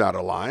him he's out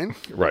of line,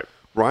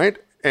 right,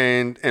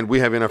 and we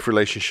have enough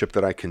relationship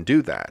that I can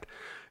do that.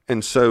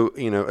 And so,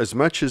 as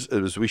much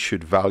as we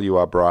should value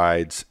our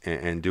brides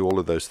and do all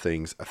of those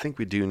things, I think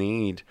we do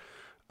need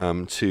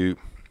to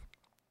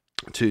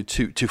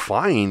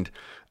find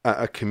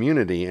a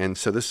community. And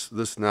so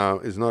this now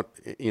is not,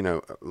 it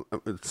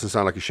doesn't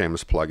sound like a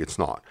shameless plug. It's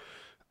not.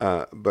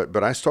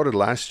 But I started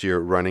last year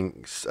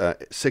running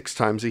 6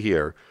 times a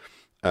year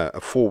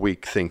a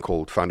 4-week thing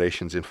called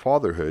Foundations in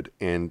Fatherhood,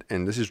 and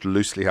this is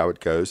loosely how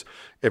it goes.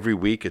 Every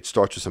week it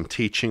starts with some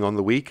teaching on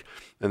the week,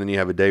 and then you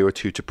have a day or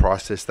two to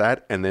process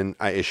that, and then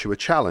I issue a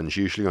challenge,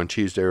 usually on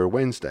Tuesday or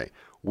Wednesday.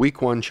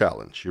 Week 1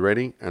 challenge. You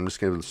ready? I'm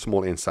just going to give a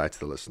small insight to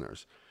the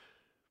listeners.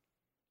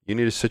 You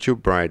need to sit your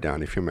bride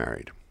down if you're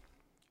married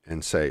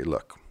and say,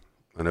 look,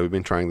 I know we've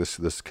been trying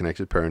this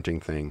connected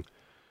parenting thing,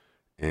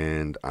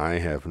 and I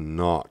have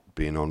not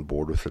been on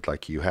board with it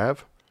like you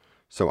have.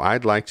 So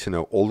I'd like to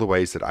know all the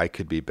ways that I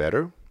could be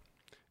better.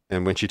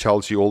 And when she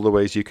tells you all the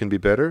ways you can be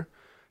better,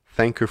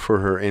 thank her for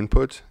her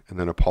input and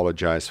then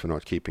apologize for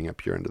not keeping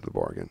up your end of the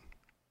bargain.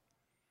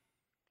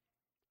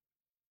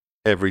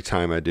 Every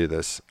time I do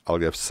this,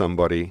 I'll have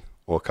somebody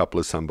or a couple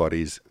of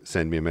somebodies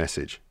send me a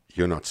message.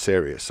 You're not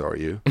serious, are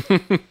you?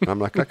 I'm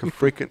like a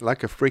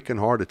freaking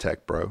heart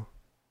attack, bro.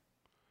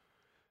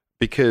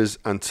 Because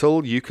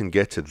until you can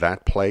get to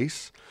that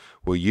place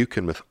where you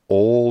can, with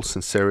all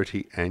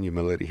sincerity and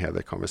humility, have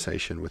that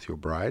conversation with your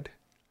bride,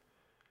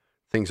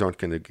 things aren't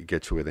going to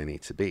get to where they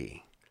need to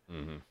be.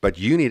 Mm-hmm. But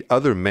you need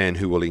other men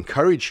who will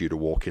encourage you to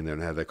walk in there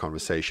and have that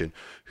conversation,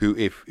 who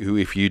if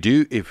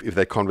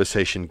that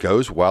conversation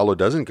goes well or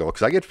doesn't go,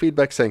 because I get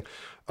feedback saying,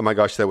 oh my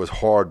gosh, that was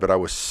hard, but I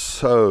was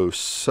so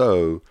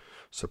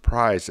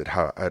surprised at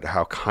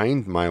how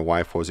kind my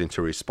wife was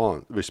into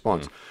response.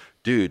 Mm.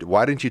 Dude,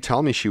 why didn't you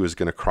tell me she was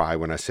going to cry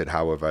when I said,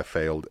 how have I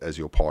failed as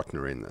your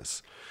partner in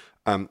this?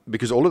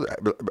 Because all of that,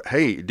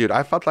 hey, dude,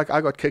 I felt like I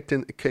got kicked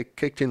in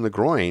the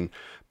groin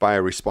by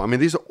a response. I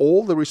mean, these are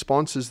all the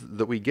responses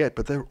that we get,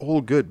 but they're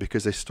all good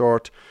because they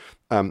start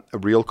a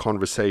real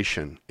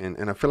conversation.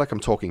 And I feel like I'm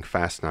talking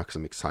fast now because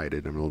I'm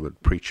excited. I'm in a little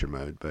bit preacher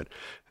mode. But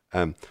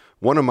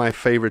one of my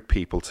favorite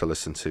people to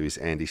listen to is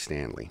Andy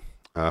Stanley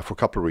for a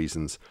couple of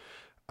reasons.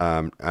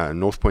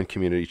 North Point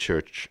Community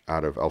Church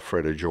out of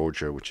Alpharetta,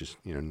 Georgia, which is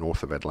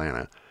north of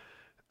Atlanta.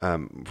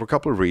 For a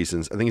couple of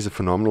reasons. I think he's a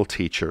phenomenal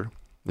teacher.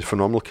 A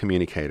phenomenal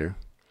communicator.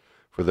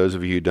 For those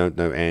of you who don't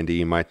know Andy,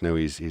 you might know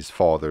his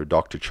father,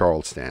 Dr.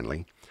 Charles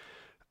Stanley.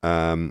 He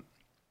and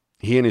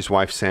his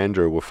wife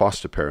Sandra were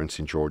foster parents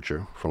in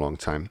Georgia for a long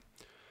time,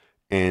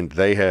 and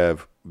they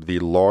have the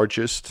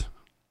largest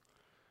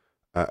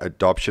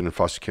adoption and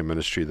foster care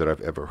ministry that I've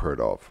ever heard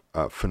of.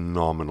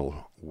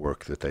 Phenomenal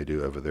work that they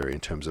do over there in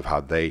terms of how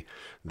they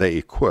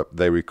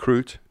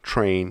recruit,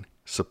 train,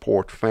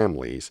 support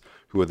families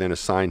who are then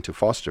assigned to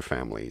foster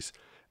families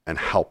and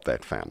help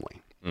that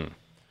family. Mm.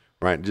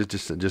 Right,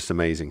 just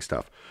amazing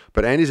stuff.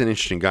 But Andy's an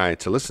interesting guy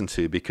to listen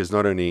to because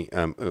not only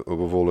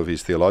of all of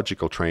his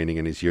theological training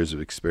and his years of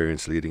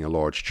experience leading a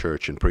large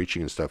church and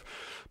preaching and stuff,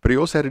 but he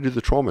also had to do the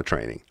trauma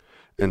training,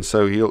 and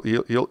so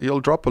he'll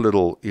drop a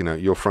little,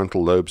 your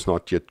frontal lobe's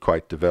not yet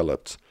quite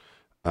developed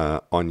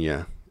on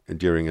you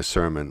during a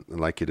sermon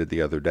like he did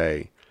the other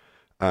day.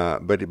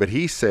 But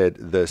he said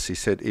this. He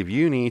said, if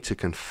you need to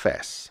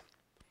confess,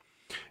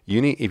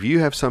 if you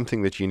have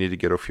something that you need to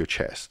get off your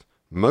chest.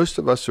 Most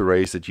of us are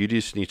raised that you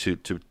just need to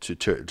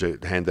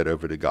hand that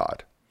over to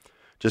God.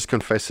 Just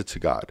confess it to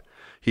God.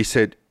 He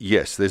said,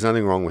 yes, there's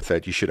nothing wrong with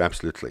that. You should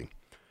absolutely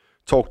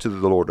talk to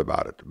the Lord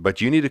about it. But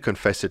you need to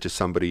confess it to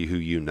somebody who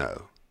you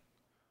know.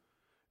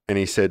 And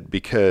he said,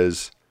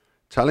 because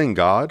telling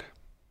God,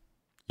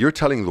 you're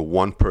telling the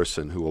one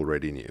person who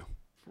already knew.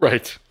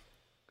 Right.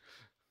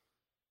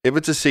 If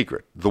it's a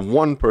secret, the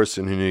one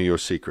person who knew your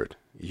secret,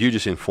 you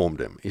just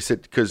informed him. He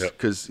said,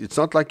 because it's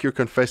not like you're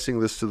confessing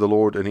this to the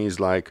Lord and he's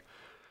like,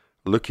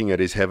 looking at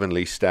his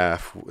heavenly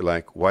staff,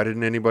 like, why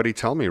didn't anybody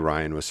tell me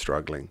Ryan was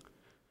struggling?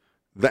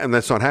 And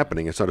that's not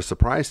happening. It's not a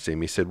surprise to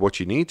him. He said,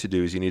 what you need to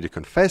do is you need to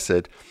confess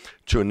it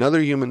to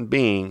another human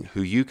being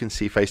who you can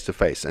see face to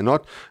face, and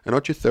not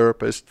your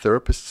therapist.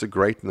 Therapists are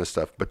great in this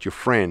stuff, but your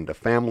friend, a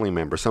family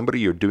member, somebody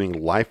you're doing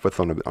life with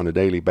on a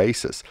daily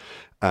basis.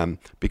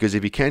 Because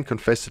if you can't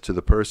confess it to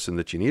the person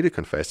that you need to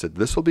confess it,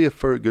 this will be a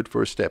good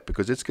first step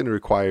because it's going to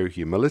require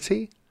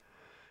humility.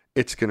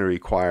 It's going to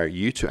require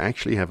you to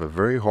actually have a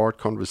very hard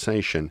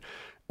conversation,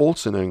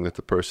 also knowing that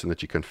the person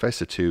that you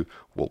confess it to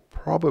will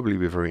probably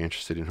be very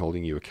interested in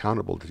holding you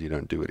accountable that you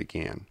don't do it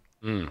again.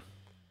 Mm.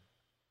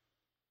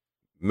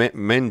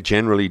 Men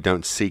generally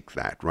don't seek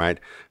that, right?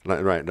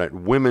 Right.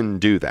 Women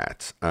do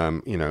that.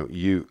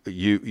 You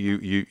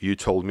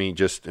told me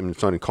just, and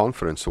it's not in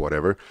confidence or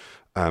whatever,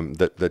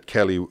 that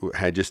Kelly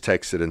had just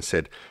texted and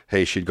said,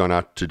 hey, she'd gone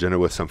out to dinner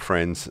with some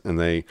friends and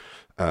they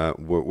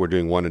we're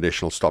doing one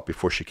additional stop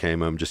before she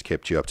came home, just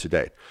kept you up to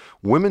date.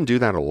 Women do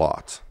that a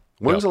lot.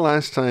 When's the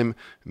last time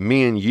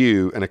me and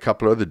you and a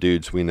couple other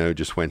dudes we know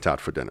just went out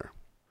for dinner?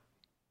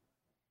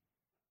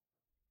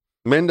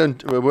 Men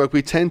don't. Well,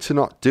 we tend to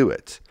not do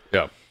it.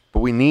 Yeah. But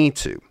we need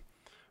to.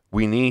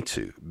 We need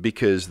to,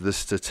 because the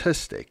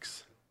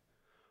statistics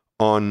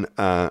on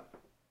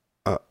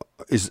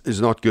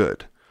is not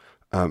good.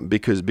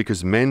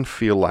 Because men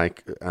feel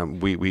like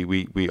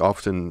we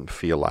often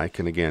feel like,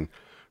 and again,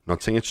 I'm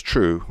not saying it's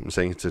true, I'm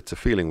saying it's a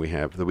feeling we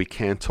have, that we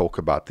can't talk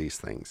about these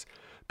things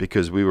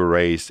because we were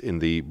raised in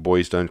the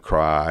boys don't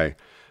cry,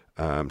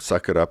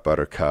 suck it up,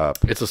 buttercup.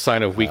 It's a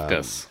sign of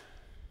weakness.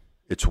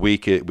 It's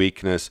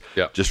weakness.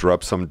 Yeah. Just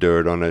rub some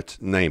dirt on it,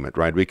 name it,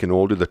 right? We can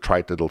all do the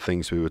trite little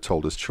things we were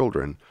told as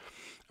children.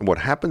 And what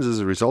happens as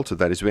a result of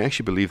that is we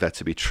actually believe that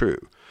to be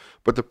true.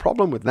 But the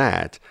problem with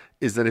that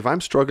is that if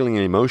I'm struggling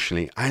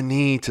emotionally, I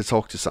need to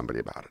talk to somebody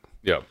about it.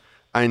 Yeah.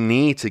 I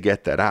need to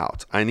get that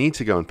out. I need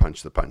to go and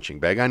punch the punching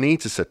bag. I need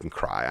to sit and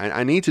cry.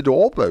 I need to do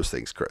all those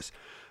things, Chris.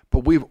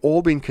 But we've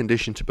all been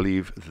conditioned to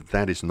believe that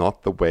that is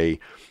not the way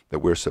that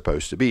we're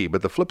supposed to be.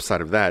 But the flip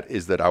side of that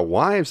is that our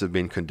wives have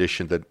been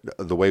conditioned that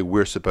the way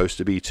we're supposed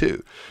to be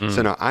too.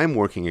 So now I'm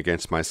working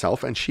against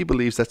myself, and she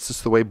believes that's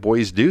just the way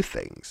boys do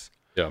things.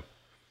 Yeah.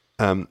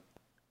 And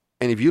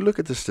if you look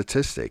at the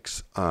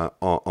statistics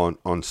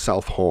on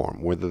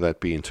self-harm, whether that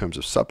be in terms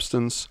of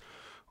substance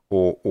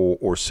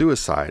or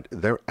suicide,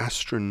 they're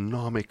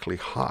astronomically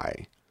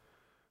high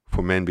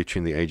for men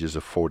between the ages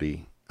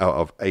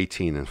of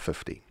 18 and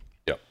 50.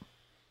 Yep.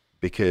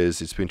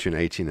 Because it's between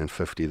 18 and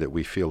 50 that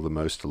we feel the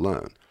most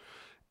alone.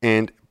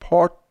 And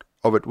part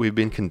of it, we've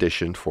been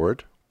conditioned for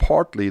it.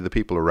 Partly the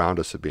people around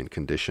us have been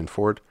conditioned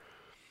for it.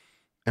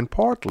 And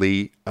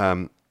partly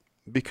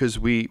because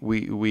we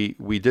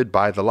did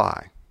buy the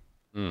lie.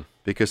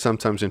 Because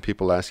sometimes when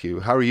people ask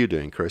you, how are you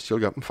doing, Chris? You'll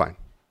go, I'm fine.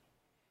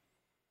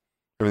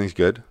 Everything's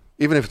good.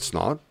 Even if it's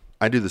not,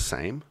 I do the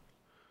same.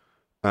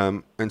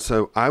 And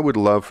so I would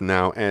love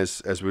now,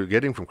 as we're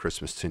getting from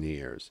Christmas to New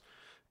Year's,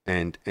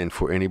 and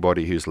for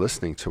anybody who's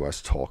listening to us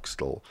talk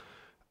still,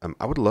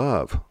 I would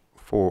love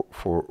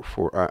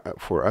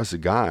for us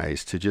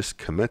guys to just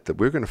commit that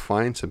we're going to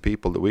find some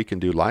people that we can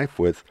do life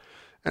with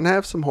and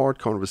have some hard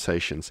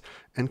conversations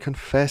and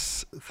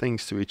confess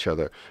things to each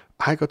other.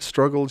 I got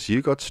struggles,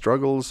 you got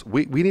struggles.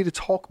 We need to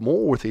talk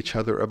more with each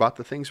other about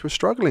the things we're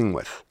struggling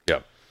with.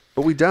 Yeah.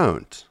 But we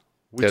don't.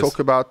 We talk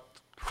about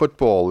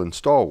football and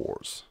Star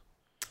Wars.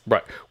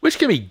 Right. Which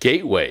can be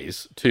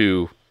gateways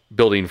to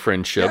building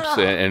friendships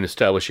and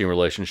establishing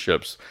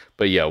relationships.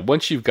 But yeah,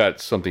 once you've got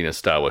something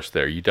established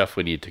there, you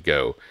definitely need to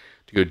go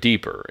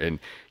deeper. And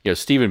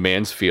Stephen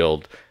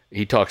Mansfield,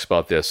 he talks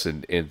about this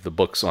in the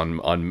books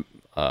on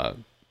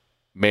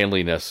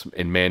manliness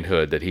and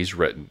manhood that he's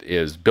written,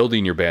 is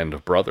building your band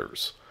of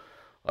brothers.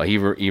 He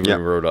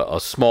even wrote a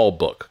small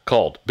book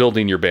called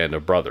Building Your Band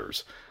of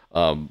Brothers.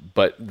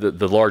 But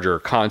the larger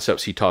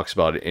concepts he talks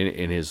about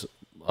in his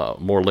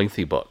more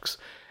lengthy books.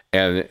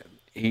 And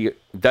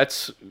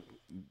that's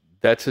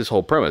his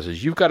whole premise,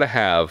 is you've got to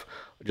have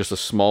just a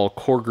small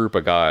core group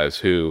of guys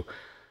who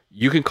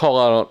you can call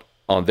out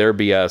on their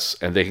BS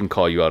and they can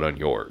call you out on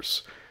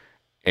yours.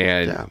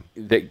 And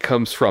that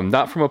comes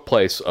not from a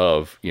place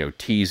of,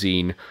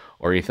 teasing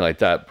or anything like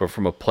that, but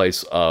from a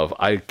place of,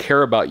 I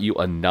care about you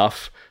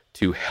enough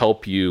to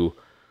help you,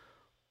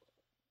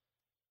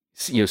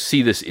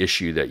 see this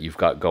issue that you've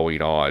got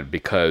going on,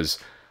 because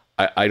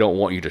I don't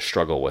want you to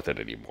struggle with it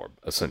anymore,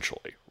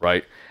 essentially.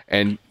 Right.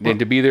 And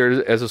to be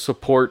there as a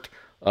support,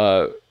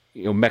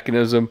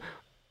 mechanism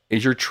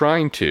as you're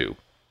trying to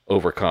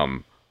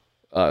overcome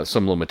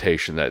some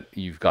limitation that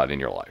you've got in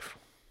your life.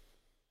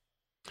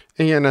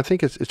 And I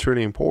think it's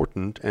really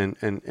important. And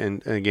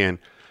again,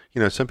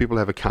 some people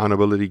have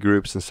accountability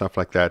groups and stuff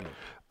like that.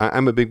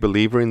 I'm a big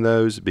believer in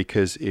those,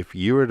 because if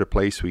you're at a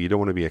place where you don't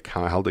want to be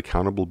held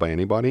accountable by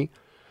anybody,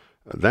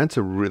 that's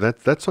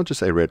not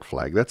just a red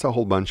flag. That's a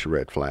whole bunch of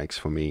red flags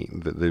for me.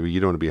 That you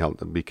don't want to be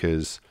held,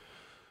 because,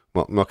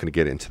 well, I'm not going to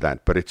get into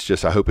that, but it's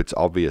just, I hope it's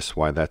obvious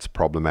why that's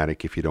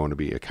problematic if you don't want to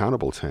be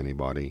accountable to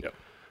anybody. Yep.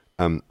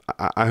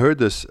 I heard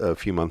this a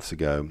few months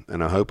ago,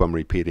 and I hope I'm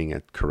repeating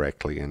it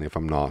correctly. And if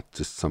I'm not,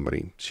 just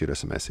somebody shoot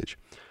us a message.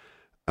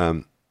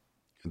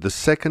 The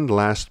second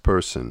last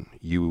person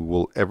you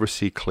will ever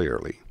see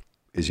clearly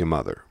is your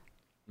mother.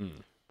 The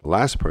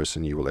last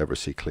person you will ever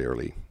see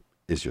clearly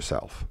is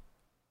yourself.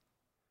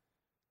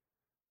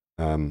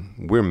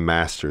 We're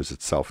masters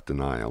at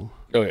self-denial.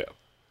 Oh, yeah.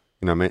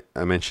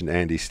 I mentioned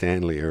Andy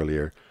Stanley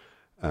earlier.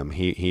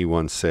 He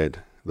once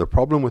said, the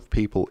problem with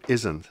people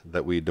isn't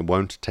that we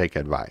won't take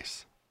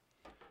advice.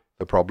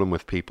 The problem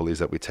with people is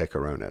that we take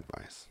our own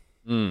advice.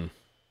 And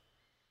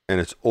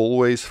it's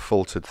always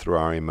filtered through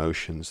our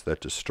emotions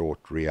that distort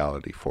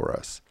reality for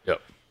us.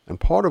 Yep. And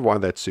part of why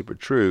that's super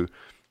true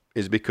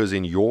is because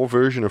in your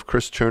version of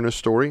Chris Turner's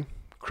story,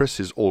 Chris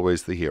is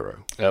always the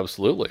hero.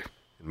 Absolutely.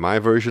 In my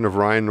version of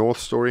Ryan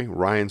North's story,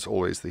 Ryan's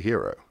always the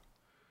hero.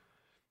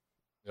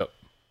 Yep.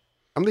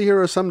 I'm the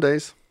hero some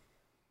days.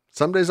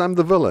 Some days I'm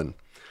the villain.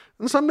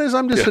 And some days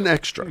I'm just an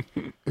extra.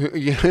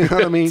 You know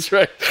what I mean? That's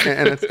right.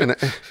 and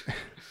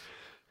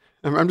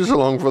I'm just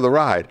along for the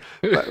ride.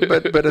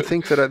 But I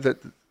think that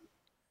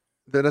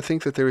I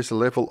think that there is a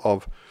level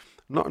of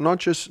not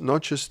just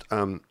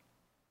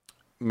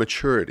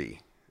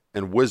maturity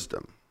and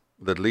wisdom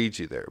that leads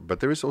you there, but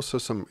there is also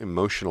some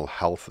emotional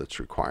health that's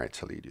required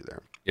to lead you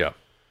there. Yeah.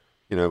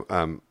 You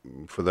know,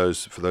 for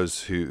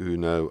those who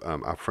know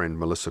our friend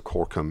Melissa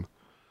Corkum,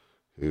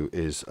 who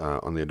is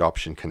on the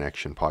Adoption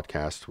Connection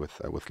podcast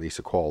with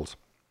Lisa Qualls.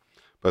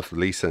 Both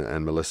Lisa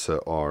and Melissa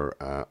are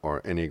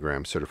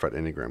certified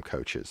Enneagram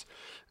coaches,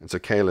 and so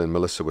Kayla and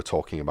Melissa were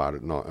talking about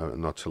it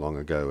not too long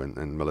ago,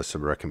 and Melissa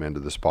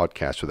recommended this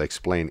podcast where they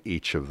explain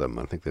each of them.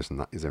 I think is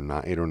there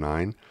 8 or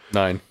 9?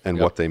 9, and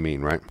what they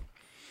mean, right?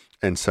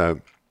 And so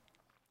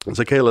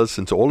Kayla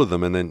listened to all of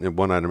them, and then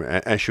one item,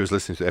 as she was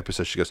listening to the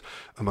episode, she goes,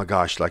 "Oh my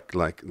gosh, like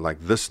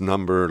this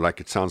number,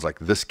 like it sounds like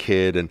this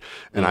kid, and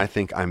I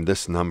think I'm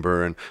this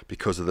number, and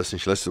because of this,"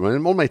 and she listened,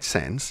 and it all made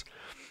sense.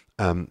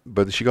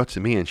 But she got to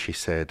me and she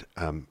said,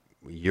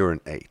 "You're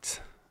an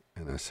 8."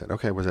 And I said,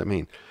 "Okay, what does that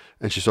mean?"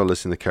 And she started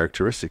listening to the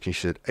characteristics, and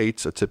she said,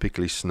 "8s are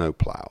typically snow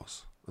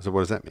plows." I said,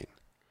 "What does that mean?"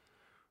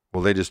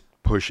 "Well, they just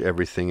push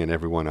everything and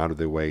everyone out of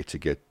their way to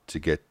get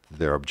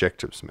their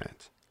objectives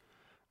met."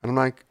 And I'm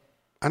like,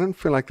 I don't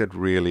feel like that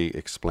really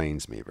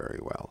explains me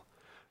very well.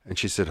 And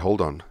she said,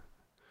 "Hold on,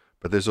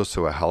 but there's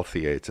also a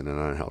healthy 8 and an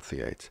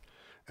unhealthy 8.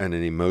 And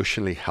an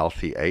emotionally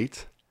healthy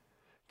 8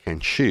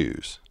 can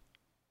choose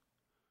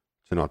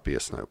to not be a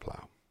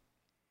snowplow."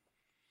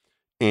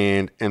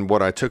 And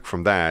what I took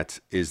from that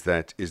is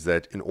that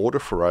in order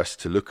for us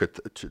to look at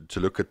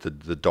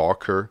the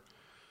darker,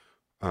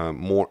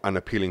 more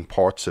unappealing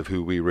parts of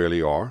who we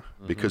really are,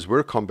 because we're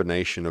a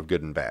combination of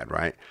good and bad,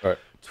 right? Right.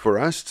 For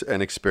us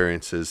and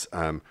experiences,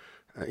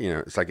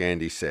 it's like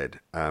Andy said,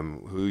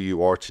 who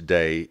you are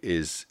today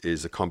is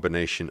a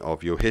combination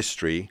of your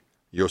history,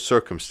 your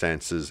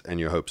circumstances, and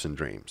your hopes and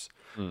dreams.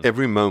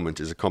 Every moment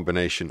is a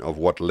combination of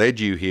what led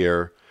you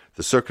here,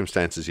 the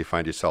circumstances you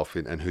find yourself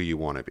in, and who you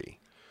want to be.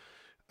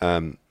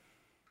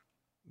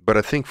 But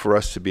I think for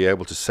us to be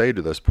able to say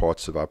to those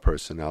parts of our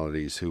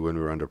personalities who, when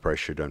we're under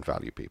pressure, don't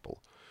value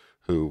people,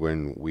 who,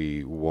 when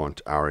we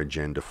want our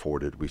agenda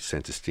forwarded, we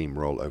tend to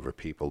steamroll over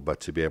people, but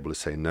to be able to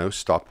say, "No,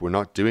 stop, we're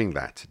not doing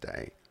that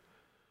today,"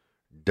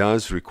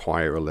 does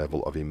require a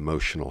level of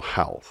emotional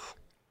health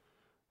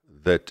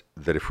that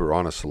if we're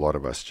honest, a lot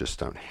of us just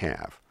don't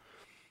have.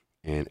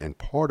 And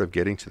part of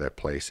getting to that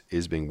place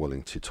is being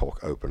willing to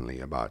talk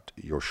openly about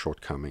your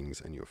shortcomings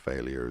and your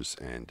failures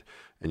and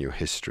your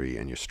history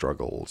and your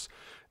struggles,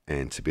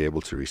 and to be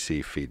able to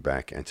receive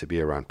feedback and to be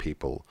around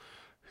people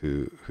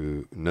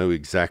who know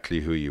exactly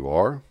who you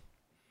are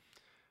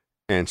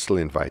and still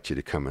invite you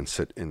to come and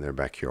sit in their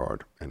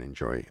backyard and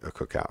enjoy a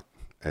cookout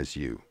as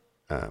you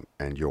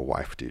and your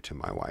wife do to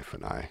my wife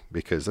and I,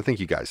 because I think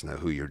you guys know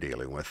who you're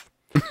dealing with.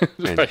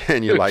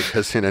 And you like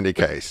us in any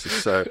case.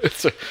 So,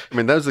 I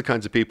mean, those are the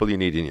kinds of people you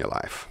need in your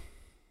life.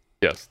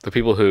 Yes, the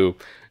people who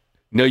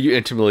know you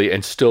intimately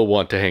and still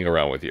want to hang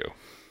around with you.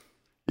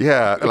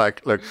 Yeah,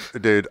 like, look,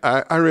 dude,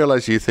 I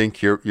realize you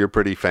think you're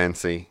pretty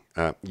fancy.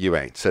 You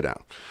ain't. Sit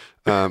down.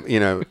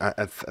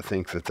 I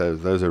think that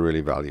those are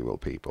really valuable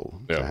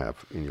people to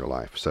have in your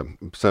life. So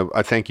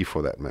I thank you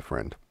for that, my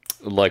friend.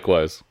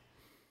 Likewise.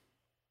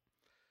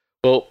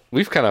 Well,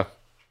 we've kind of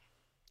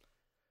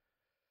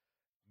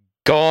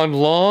gone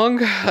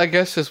long, I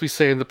guess, as we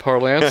say in the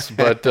parlance,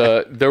 but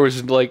there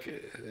was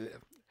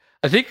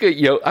I think, I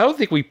don't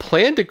think we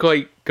planned to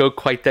go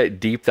quite that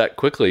deep that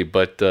quickly,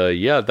 but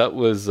that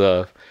was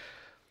a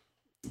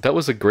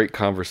great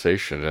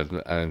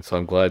conversation, and so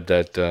I'm glad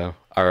that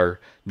our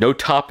no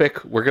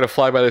topic, we're going to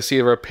fly by the seat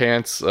of our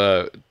pants,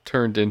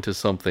 turned into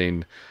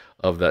something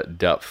of that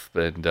depth,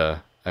 and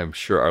I'm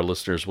sure our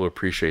listeners will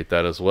appreciate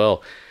that as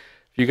well.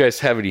 If you guys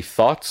have any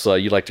thoughts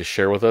you'd like to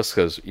share with us,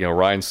 because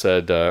Ryan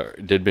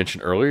did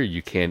mention earlier,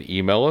 you can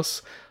email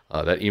us.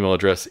 That email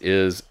address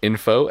is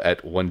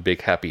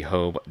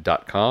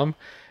info@onebighappyhome.com,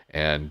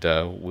 and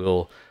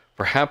we'll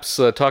perhaps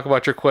talk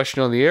about your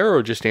question on the air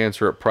or just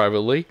answer it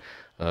privately.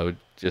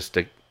 Just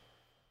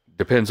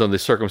depends on the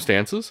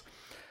circumstances.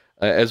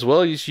 As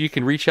well as you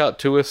can reach out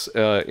to us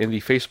in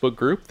the Facebook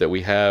group that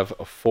we have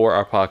for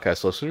our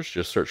podcast listeners.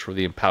 Just search for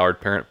the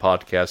Empowered Parent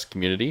Podcast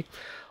community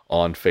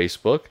on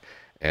Facebook,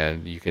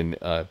 and you can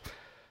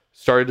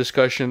start a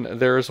discussion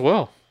there as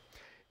well.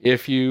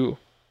 If you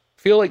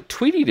feel like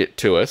tweeting it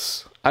to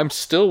us, I'm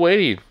still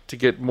waiting to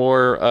get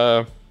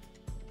more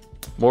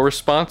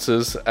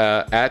responses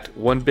at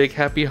One Big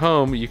Happy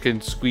Home. You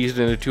can squeeze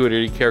it into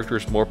 280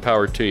 characters. More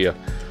power to you.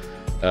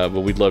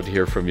 But we'd love to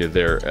hear from you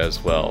there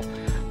as well.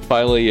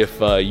 Finally, if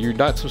you're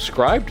not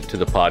subscribed to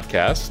the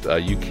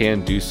podcast, you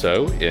can do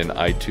so in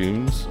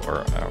iTunes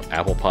or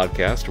Apple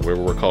Podcast, or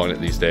wherever we're calling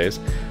it these days,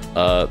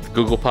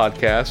 Google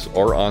Podcasts,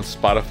 or on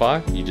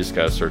Spotify. You just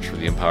got to search for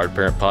the Empowered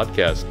Parent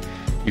Podcast.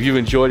 If you've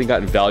enjoyed and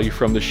gotten value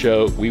from the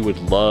show, we would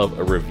love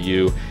a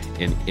review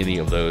in any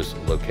of those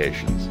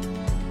locations.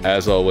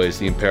 As always,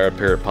 the Empowered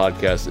Parent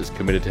Podcast is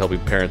committed to helping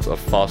parents of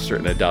foster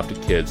and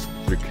adopted kids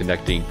through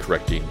connecting,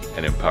 correcting,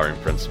 and empowering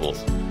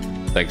principles.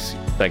 Thanks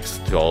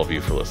to all of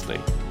you for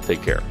listening.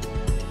 Take care.